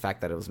 and the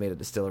fact that it was made at a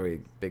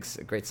distillery,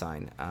 great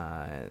sign.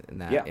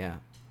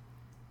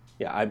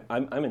 Yeah,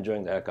 I'm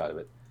enjoying the heck out of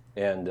it,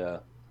 and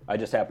I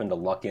just happened to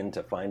luck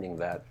into finding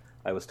that.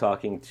 I was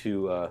talking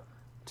to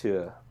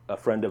a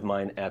friend of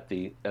mine at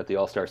the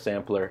All-Star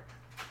Sampler,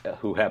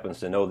 who happens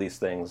to know these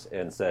things,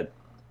 and said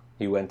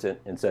he went in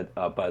and said,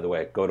 by the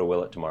way, go to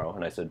Willett tomorrow.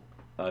 And I said,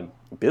 I'm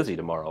busy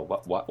tomorrow.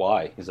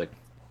 Why? He's like,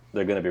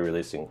 they're going to be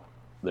releasing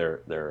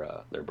their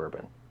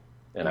bourbon.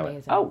 And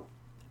Amazing. I went,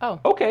 oh,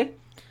 okay.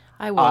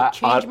 I will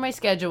change my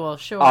schedule.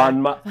 Sure.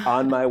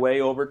 On my way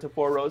over to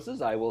Four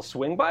Roses, I will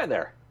swing by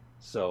there.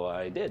 So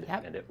I did,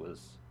 and it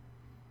was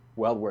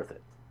well worth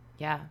it.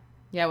 Yeah.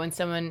 Yeah, when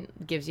someone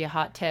gives you a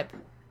hot tip,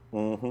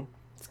 mm-hmm.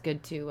 It's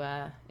good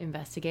to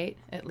investigate,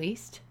 at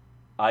least.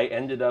 I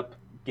ended up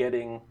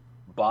getting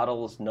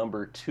bottles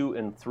number 2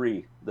 and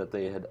 3 that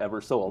they had ever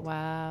sold.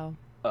 Wow.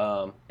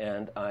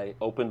 And I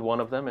opened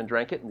one of them and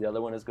drank it, and the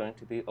other one is going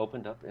to be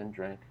opened up and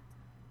drank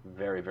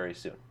very, very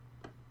soon.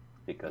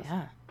 Because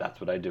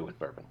that's what I do with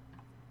bourbon.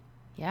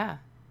 Yeah,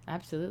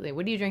 absolutely.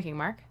 What are you drinking,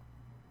 Mark?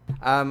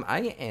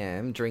 I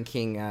am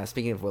drinking,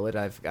 speaking of Willett,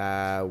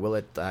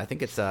 Willett, I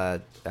think it's a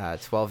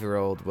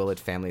 12-year-old Willett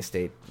Family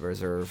Estate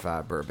Reserve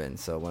bourbon.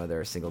 So one of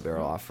their single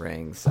barrel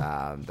offerings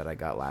that I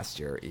got last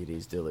year. It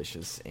is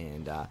delicious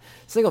and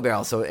single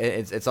barrel, so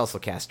it's also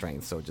cast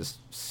strength, so just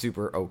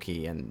super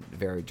oaky and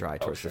very dry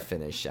towards the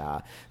finish.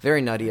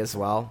 Very nutty as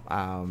well,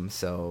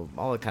 so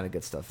all the kind of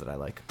good stuff that I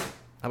like.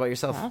 How about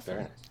yourself? Awesome.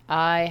 Very nice.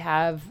 I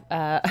have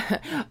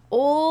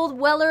Old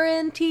Weller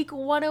Antique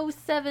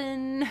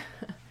 107.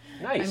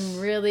 Nice. I'm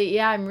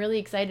really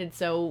excited.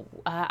 So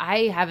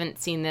I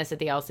haven't seen this at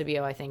the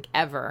LCBO, I think,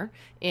 ever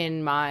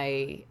in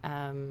my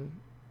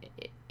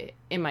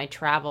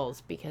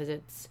travels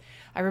because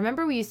I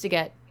remember we used to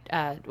get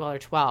or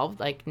 12,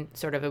 like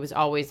sort of it was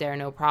always there,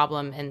 no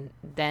problem. And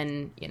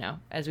then,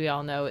 as we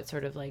all know, it's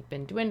sort of like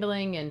been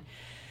dwindling and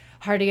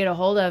hard to get a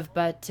hold of.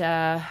 But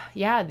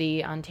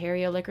the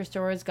Ontario liquor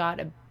stores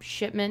got a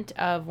shipment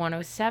of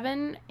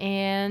 107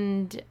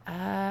 and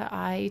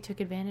I took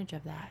advantage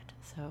of that.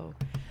 So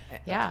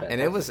yeah, and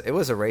it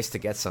was a race to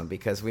get some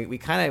because we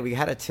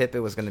had a tip it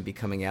was going to be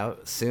coming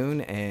out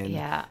soon,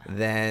 and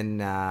then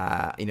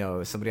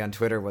somebody on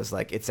Twitter was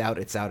like, it's out,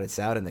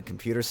 and the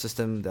computer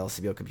system, the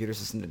LCBO computer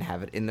system, didn't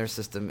have it in their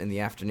system in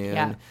the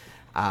afternoon.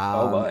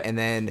 And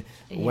then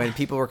when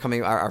people were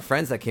coming, our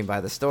friends that came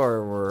by the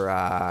store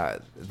were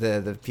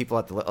the people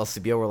at the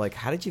LCBO were like,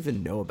 how did you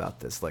even know about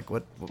this? Like,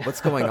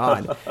 what's going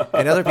on?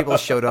 And other people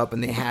showed up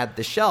and they had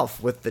the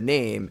shelf with the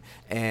name,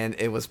 and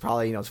it was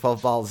probably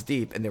 12 bottles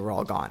deep, and they were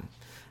all gone.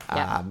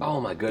 Oh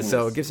my goodness!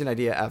 So it gives you an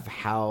idea of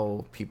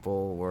how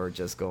people were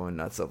just going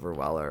nuts over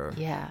Weller.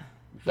 Yeah.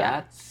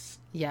 That's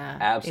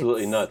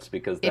absolutely nuts,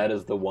 because that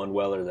is the one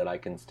Weller that I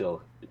can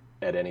still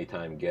at any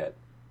time get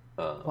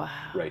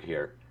right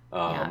here.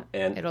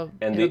 And it'll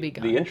be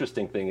gone. The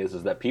interesting thing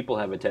is that people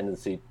have a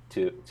tendency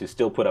to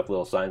still put up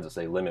little signs that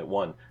say limit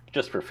 1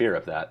 just for fear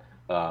of that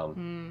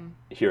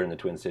here in the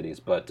Twin Cities.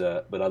 But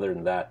other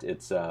than that,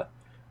 it's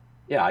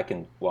I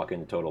can walk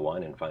into Total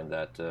Wine and find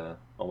that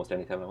almost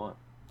anytime I want.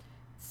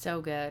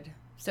 So good.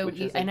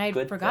 And I'd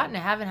forgotten. I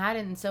haven't had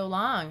it in so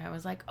long. I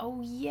was like,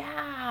 oh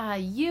yeah,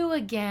 you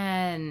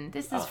again.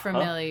 This is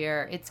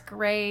familiar. It's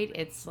great.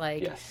 It's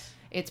like,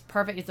 it's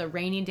perfect. It's a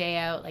rainy day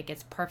out. Like,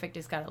 it's perfect.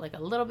 It's got like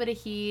a little bit of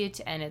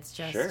heat, and it's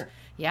just,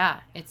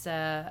 it's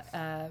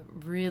a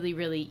really,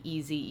 really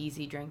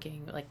easy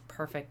drinking, like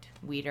perfect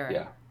weeder.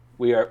 Yeah.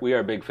 We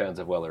are big fans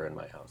of Weller in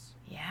my house.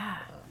 Yeah.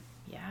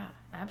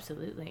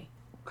 Absolutely.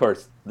 Of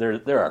course,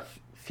 there are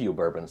few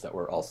bourbons that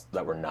we're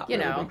not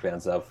really big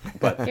fans of,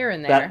 but here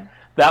and there.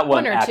 That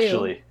one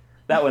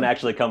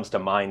actually comes to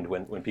mind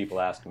when people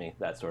ask me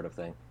that sort of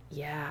thing.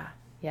 Yeah,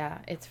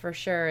 it's for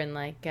sure. And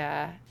like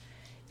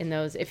in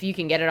those, if you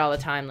can get it all the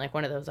time, like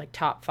one of those like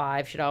top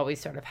 5 should always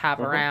sort of have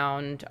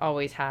around,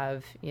 always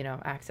have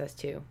access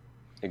to.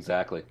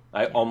 Exactly.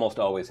 I almost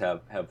always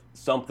have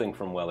something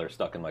from Weller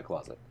stuck in my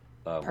closet.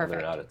 Whether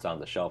or not it's on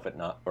the shelf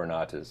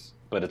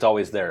but it's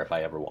always there if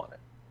I ever want it.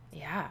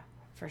 Yeah,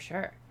 for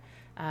sure.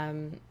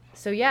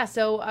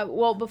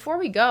 Well, before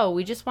we go,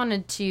 we just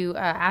wanted to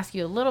ask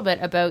you a little bit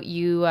about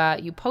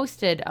you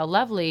posted a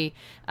lovely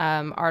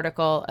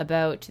article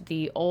about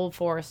the Old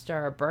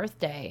Forester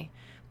birthday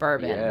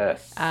bourbon.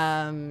 Yes.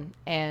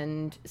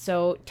 And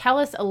so tell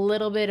us a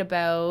little bit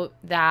about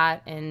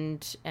that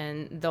and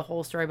the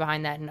whole story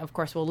behind that. And of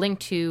course, we'll link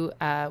to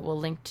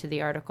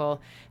the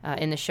article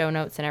in the show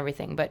notes and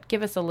everything. But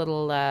give us a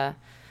little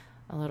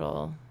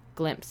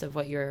glimpse of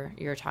what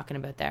you're talking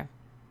about there.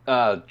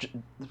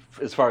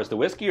 As far as the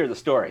whiskey or the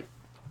story?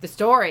 The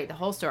story, the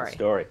whole story. The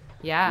story.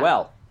 Yeah.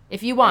 Well,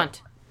 if you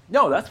want.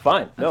 No, that's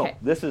fine. Okay. No,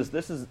 this is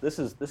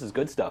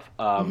good stuff.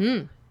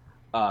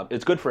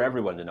 It's good for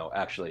everyone to know,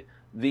 actually.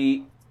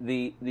 The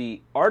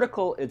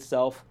article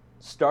itself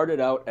started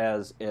out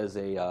as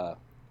a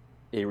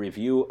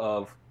review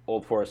of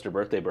Old Forester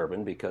birthday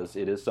bourbon, because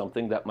it is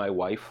something that my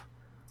wife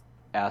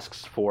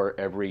asks for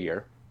every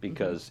year,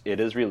 because it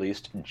is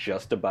released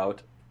just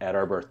about at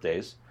our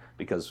birthdays,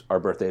 because our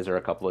birthdays are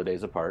a couple of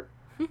days apart.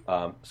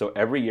 So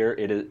every year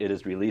it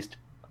is released.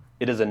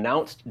 It is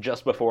announced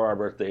just before our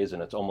birthdays,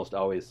 and it's almost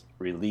always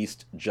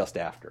released just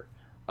after.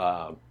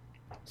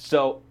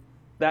 So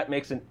that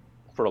makes it,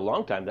 for a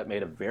long time, that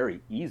made a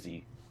very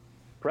easy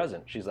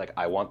present. She's like,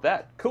 I want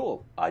that.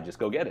 Cool. I just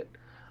go get it.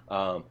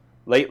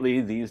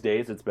 Lately, these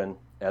days, it's been,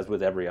 as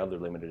with every other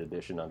limited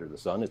edition under the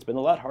sun, it's been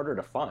a lot harder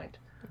to find.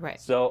 Right.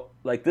 So,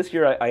 like this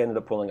year, I ended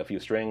up pulling a few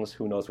strings.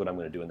 Who knows what I'm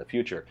going to do in the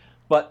future?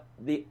 But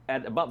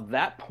at about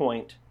that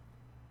point,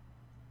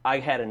 I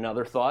had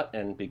another thought,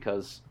 and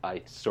because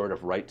I sort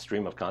of write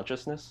stream of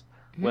consciousness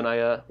when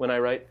I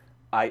write,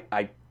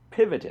 I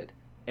pivoted,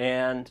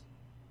 and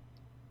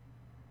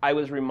I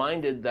was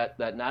reminded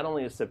that not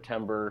only is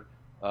September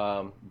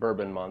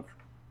Bourbon Month,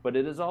 but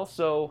it is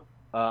also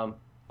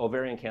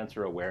Ovarian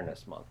Cancer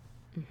Awareness Month,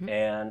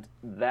 and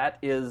that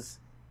is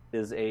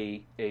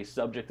a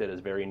subject that is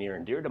very near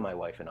and dear to my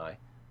wife and I,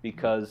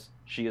 because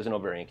she is an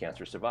ovarian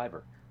cancer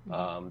survivor.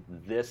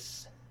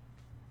 This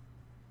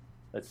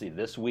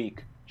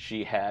week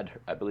she had,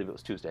 I believe it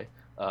was Tuesday,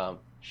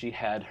 she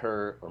had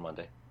her, or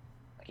Monday,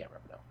 I can't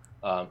remember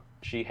now,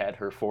 she had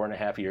her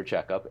 4.5-year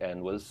checkup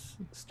and was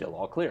still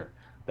all clear.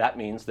 That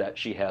means that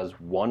she has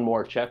one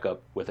more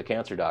checkup with a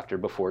cancer doctor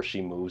before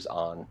she moves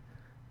on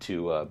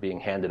to being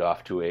handed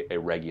off to a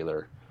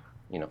regular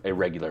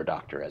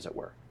doctor, as it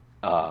were,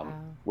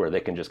 where they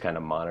can just kind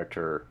of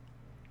monitor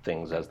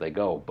things as they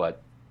go.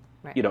 But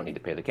you don't need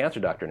to pay the cancer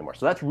doctor anymore.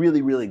 So that's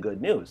really, really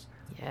good news.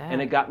 Yeah.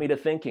 And it got me to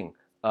thinking,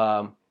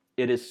 there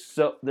is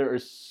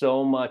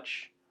so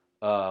much,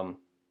 and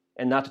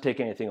not to take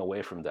anything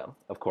away from them,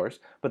 of course,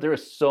 but there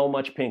is so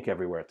much pink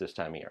everywhere at this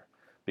time of year,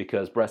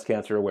 because breast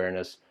cancer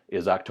awareness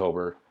is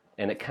October,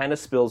 and it kind of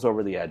spills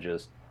over the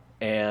edges,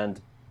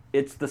 and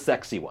it's the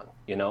sexy one,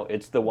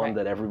 it's the one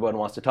that everyone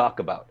wants to talk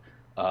about.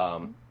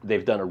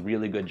 They've done a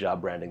really good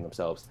job branding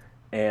themselves,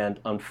 and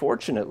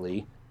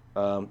unfortunately,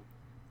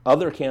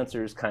 other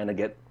cancers kind of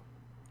get,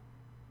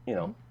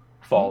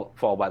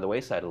 fall by the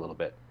wayside a little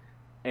bit.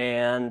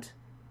 And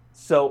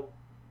so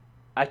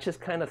I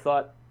just kind of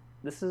thought,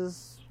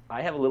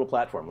 I have a little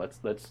platform.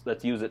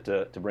 Let's use it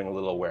to bring a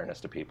little awareness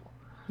to people.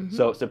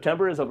 So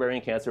September is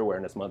Ovarian Cancer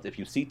Awareness Month. If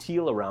you see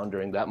teal around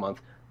during that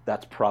month,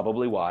 that's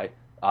probably why.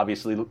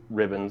 Obviously,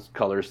 ribbons,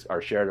 colors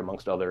are shared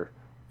amongst other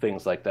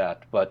things like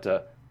that. But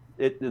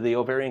the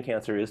ovarian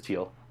cancer is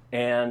teal.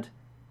 And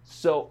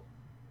so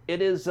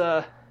it is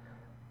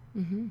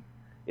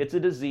it's a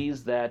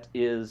disease that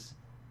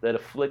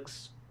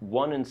afflicts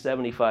 1 in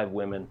 75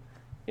 women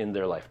in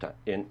their lifetime.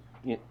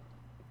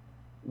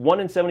 1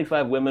 in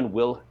 75 women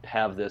will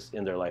have this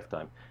in their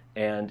lifetime.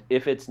 And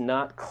if it's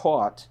not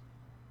caught,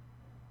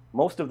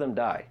 most of them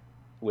die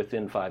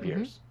within 5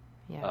 years.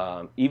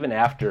 even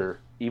after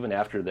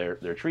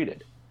they're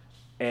treated.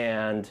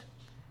 And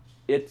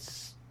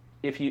it's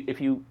if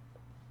you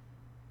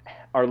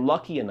are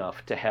lucky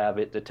enough to have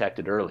it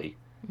detected early,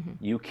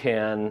 you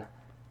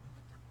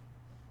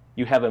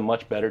have a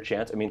much better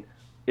chance. I mean,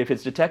 if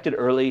it's detected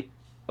early,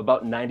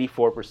 about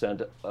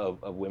 94%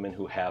 of women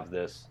who have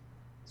this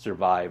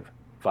survive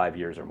 5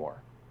 years or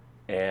more.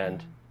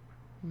 And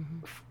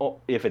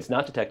if it's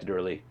not detected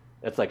early,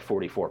 that's like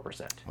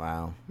 44%.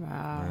 Wow.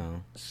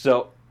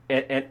 So,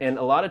 and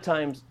a lot of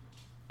times,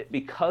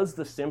 because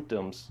the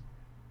symptoms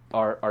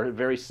are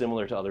very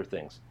similar to other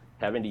things,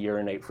 having to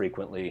urinate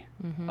frequently,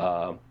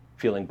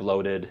 feeling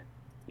bloated,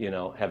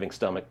 having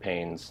stomach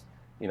pains,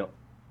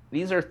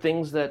 these are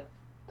things that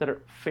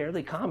are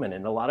fairly common.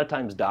 And a lot of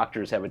times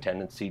doctors have a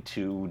tendency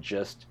to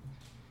just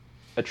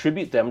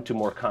attribute them to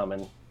more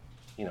common,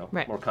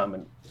 more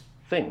common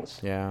things.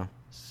 Yeah.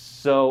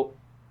 So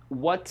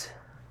what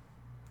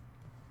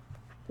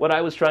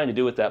I was trying to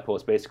do with that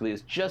post basically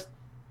is just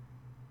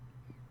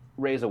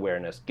raise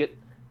awareness.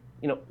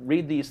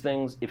 Read these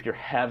things. If you're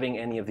having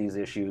any of these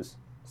issues,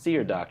 see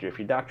your doctor. If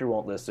your doctor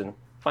won't listen,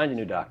 find a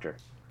new doctor.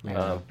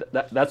 Yeah.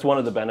 That's one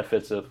of the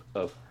benefits of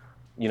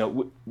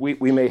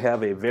we may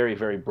have a very,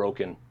 very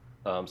broken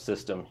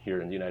system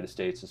here in the United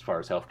States as far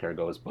as healthcare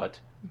goes, but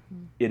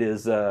it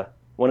is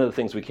one of the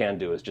things we can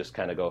do is just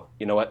kind of go,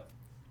 you know what,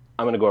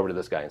 I'm going to go over to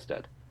this guy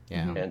instead.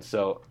 Yeah. And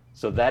so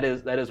that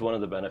is one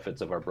of the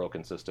benefits of our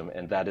broken system,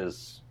 and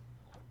that's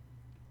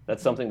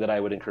something that I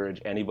would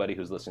encourage anybody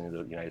who's listening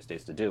to the United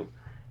States to do.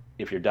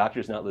 If your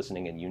doctor's not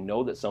listening and you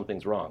know that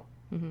something's wrong,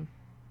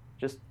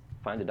 just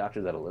find a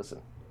doctor that'll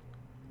listen.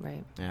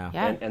 Right.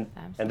 Yeah.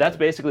 And that's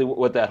basically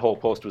what that whole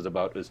post was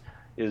about,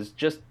 is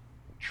just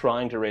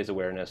trying to raise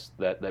awareness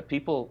that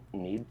people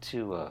need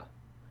to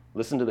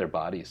listen to their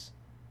bodies.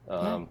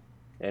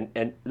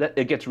 And that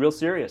it gets real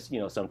serious,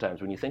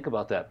 sometimes when you think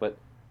about that, but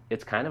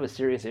it's kind of a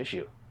serious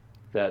issue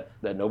that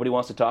nobody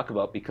wants to talk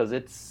about because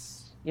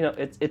it's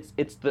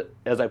the,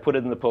 as I put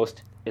it in the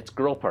post, it's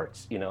girl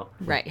parts,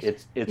 Right.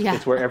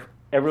 It's where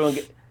everyone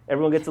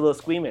gets a little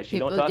squeamish. You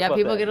don't talk about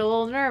people that. get a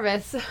little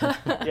nervous.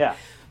 Yeah.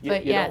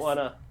 But you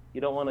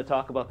don't want to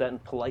talk about that in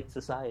polite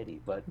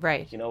society, but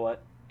right. You know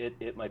what?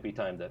 It might be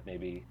time that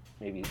maybe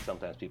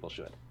sometimes people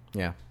should.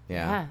 Yeah.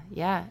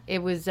 It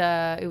was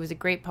a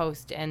great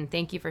post, and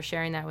thank you for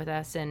sharing that with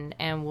us,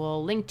 and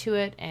we'll link to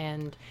it,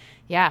 and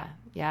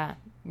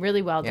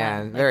really well done.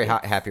 Yeah, and very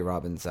happy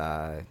Robin's.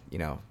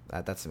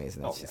 That's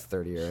amazing. That's just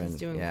 30 year She's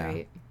doing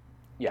great.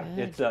 Yeah,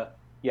 good.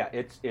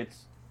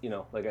 It's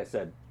like I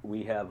said,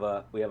 we have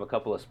a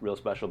couple of real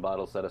special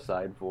bottles set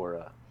aside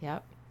for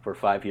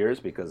 5 years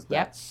because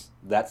that's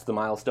the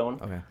milestone.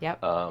 Okay.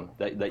 Yep.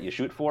 That you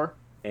shoot for,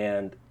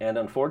 and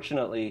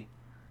unfortunately,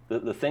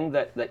 the thing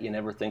that you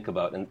never think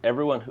about, and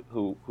everyone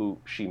who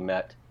she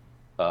met,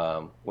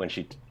 when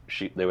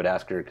they would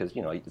ask her, because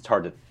it's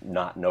hard to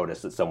not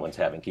notice that someone's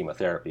having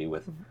chemotherapy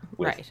with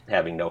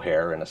having no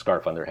hair and a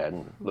scarf on their head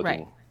and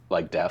looking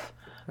like death,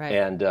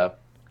 and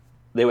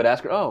they would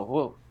ask her, "Oh,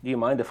 well, do you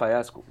mind if I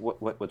ask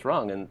what's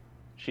wrong?" And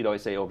she'd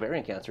always say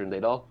ovarian cancer, and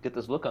they'd all get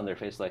this look on their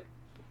face like,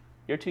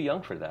 "You're too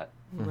young for that."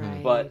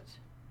 Right. But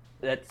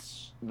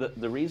that's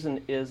the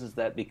reason is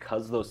that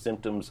because those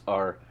symptoms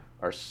are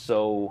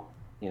so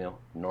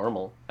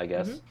normal, I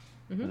guess,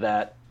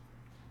 that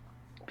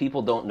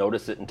people don't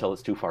notice it until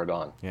it's too far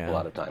gone. A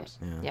lot of times.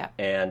 Yeah.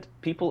 And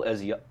people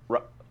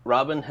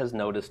Robin has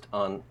noticed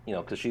on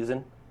because she's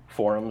in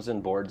forums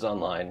and boards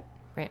online.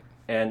 Right.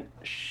 And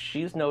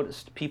she's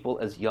noticed people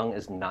as young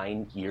as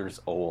 9 years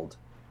old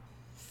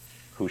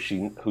who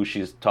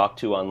she's talked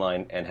to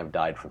online and have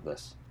died from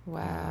this.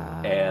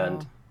 Wow.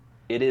 And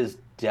it is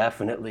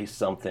definitely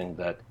something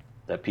that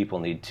people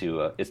need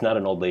to. It's not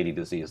an old lady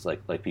disease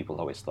like people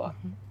always thought.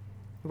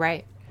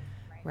 Right.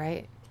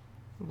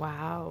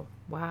 Wow.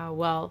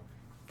 Well,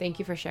 thank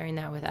you for sharing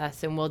that with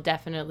us, and we'll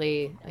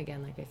definitely,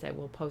 again, like I said,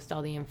 we'll post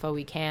all the info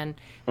we can.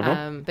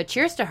 But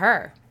cheers to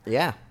her.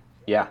 Yeah.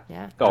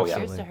 Oh,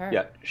 cheers to her.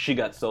 Yeah, she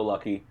got so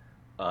lucky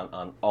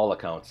on all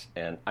accounts,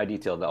 and I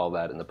detailed all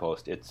that in the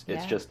post. It's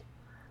just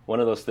one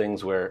of those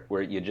things where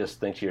you just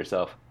think to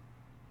yourself,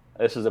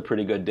 this is a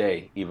pretty good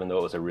day, even though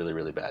it was a really,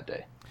 really bad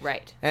day.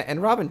 Right.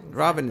 And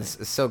Robin is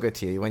so good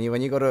to you.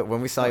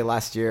 When we saw you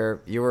last year,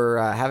 you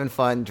were having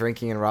fun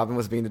drinking, and Robin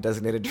was being the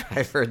designated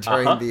driver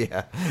during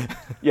the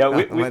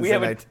we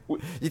have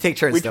you take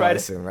turns still, I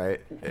assume, right?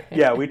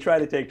 Yeah, we try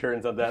to take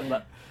turns on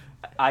that.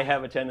 I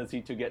have a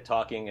tendency to get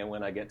talking, and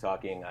when I get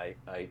talking,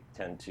 I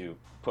tend to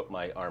put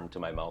my arm to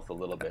my mouth a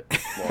little bit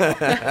more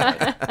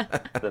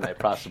than I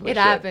possibly should.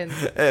 Happens.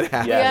 It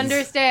happens. We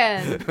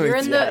understand.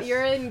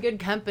 You're in good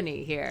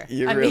company here.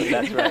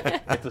 That's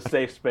right. It's a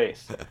safe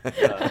space.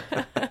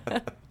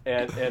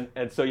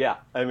 And so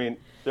I mean,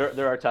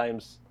 there are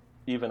times,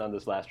 even on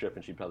this last trip,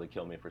 and she'd probably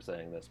kill me for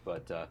saying this,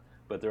 but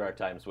there are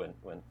times when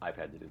I've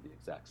had to do the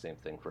exact same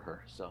thing for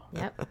her. So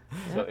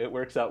so it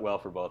works out well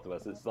for both of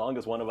us. As long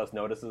as one of us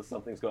notices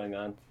something's going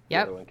on, the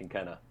other one can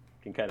kind of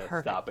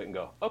stop it and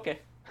go, okay.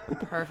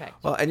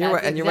 Perfect. Well, and your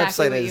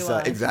website is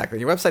exactly.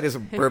 Your website is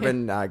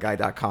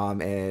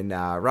bourbonguy.com, and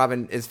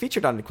Robin is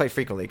featured on it quite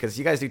frequently because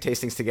you guys do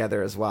tastings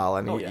together as well.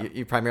 I mean,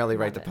 you primarily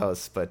write the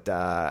posts, but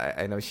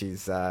I know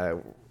she's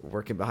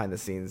working behind the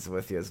scenes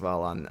with you as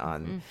well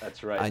on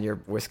that's right, on your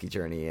whiskey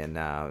journey. And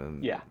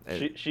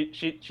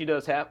she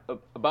does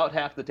about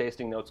half the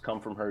tasting notes come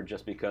from her,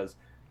 just because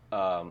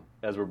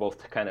as we're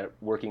both kind of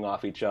working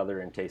off each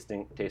other and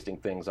tasting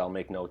things, I'll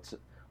make notes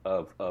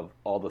of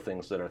all the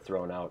things that are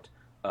thrown out.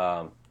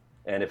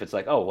 And if it's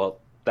like, oh,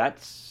 well,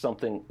 that's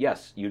something,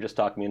 yes, you just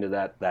talked me into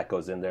that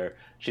goes in there.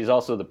 She's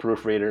also the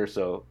proofreader,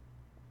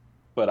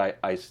 but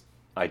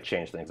I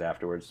change things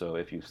afterwards, so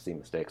if you see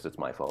mistakes, it's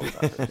my fault.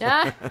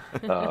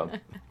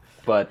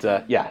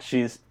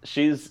 She's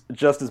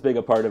just as big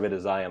a part of it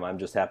as I am. I'm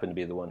just happen to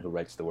be the one who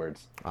writes the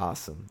words.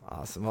 Awesome.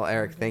 Well,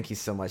 Eric, thank you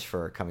so much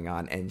for coming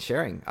on and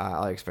sharing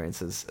all your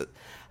experiences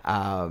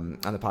on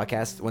the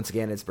podcast. Once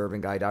again, it's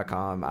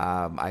bourbonguy.com.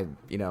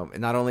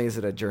 Not only is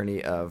it a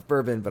journey of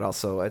bourbon, but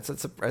also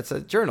it's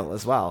a journal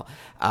as well.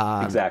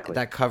 Exactly.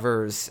 That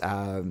covers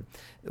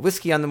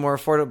whiskey on the more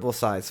affordable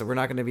side. So we're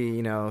not going to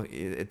be,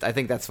 I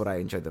think that's what I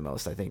enjoyed the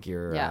most. I think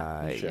you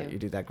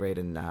do that great.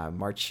 And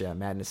March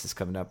Madness is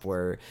coming up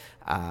where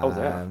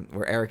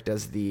Eric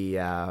does the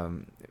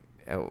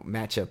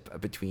matchup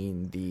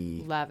between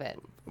the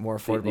more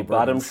affordable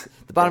bourbons,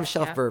 the bottom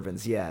shelf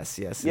bourbons. Yes.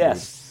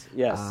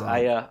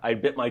 I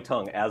bit my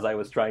tongue as I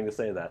was trying to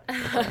say that.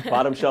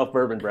 Bottom shelf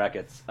bourbon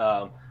brackets.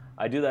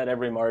 I do that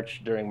every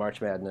March during March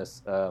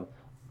Madness.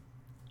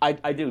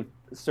 I do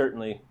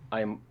certainly.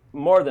 I'm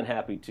more than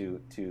happy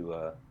to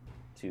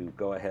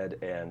go ahead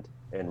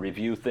and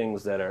review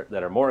things that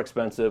are more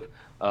expensive.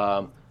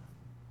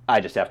 I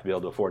just have to be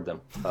able to afford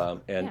them.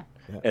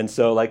 And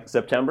so, like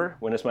September,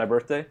 when it's my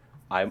birthday,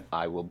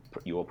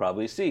 you will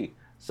probably see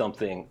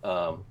something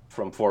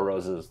from Four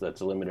Roses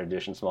that's a limited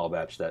edition small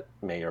batch that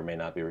may or may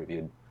not be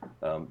reviewed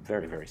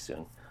very, very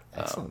soon.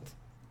 Excellent.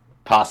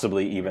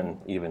 Possibly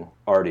even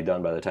already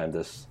done by the time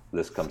this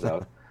comes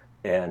out.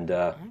 And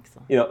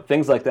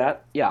things like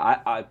that. Yeah,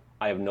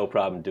 I have no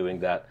problem doing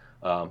that.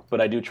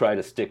 But I do try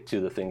to stick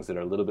to the things that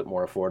are a little bit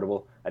more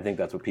affordable. I think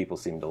that's what people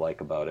seem to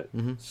like about it.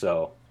 Mm-hmm.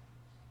 So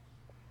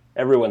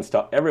everyone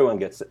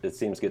gets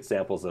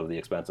samples of the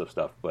expensive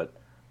stuff, but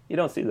you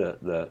don't see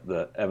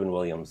the Evan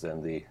Williams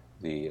and the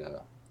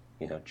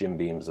Jim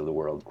Beams of the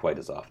world quite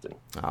as often.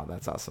 Oh,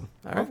 that's awesome.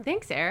 All right. Well,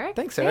 thanks, Eric.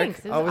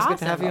 Always good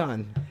to have you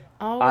on.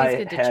 Always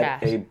good to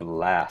chat. I had a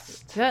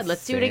blast. Good.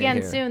 Let's do it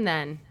again soon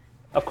then.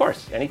 Of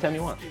course. Anytime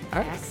you want.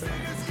 All right. Excellent.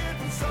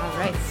 All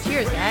right.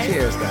 Cheers, guys.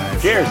 Cheers,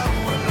 guys.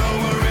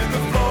 Cheers.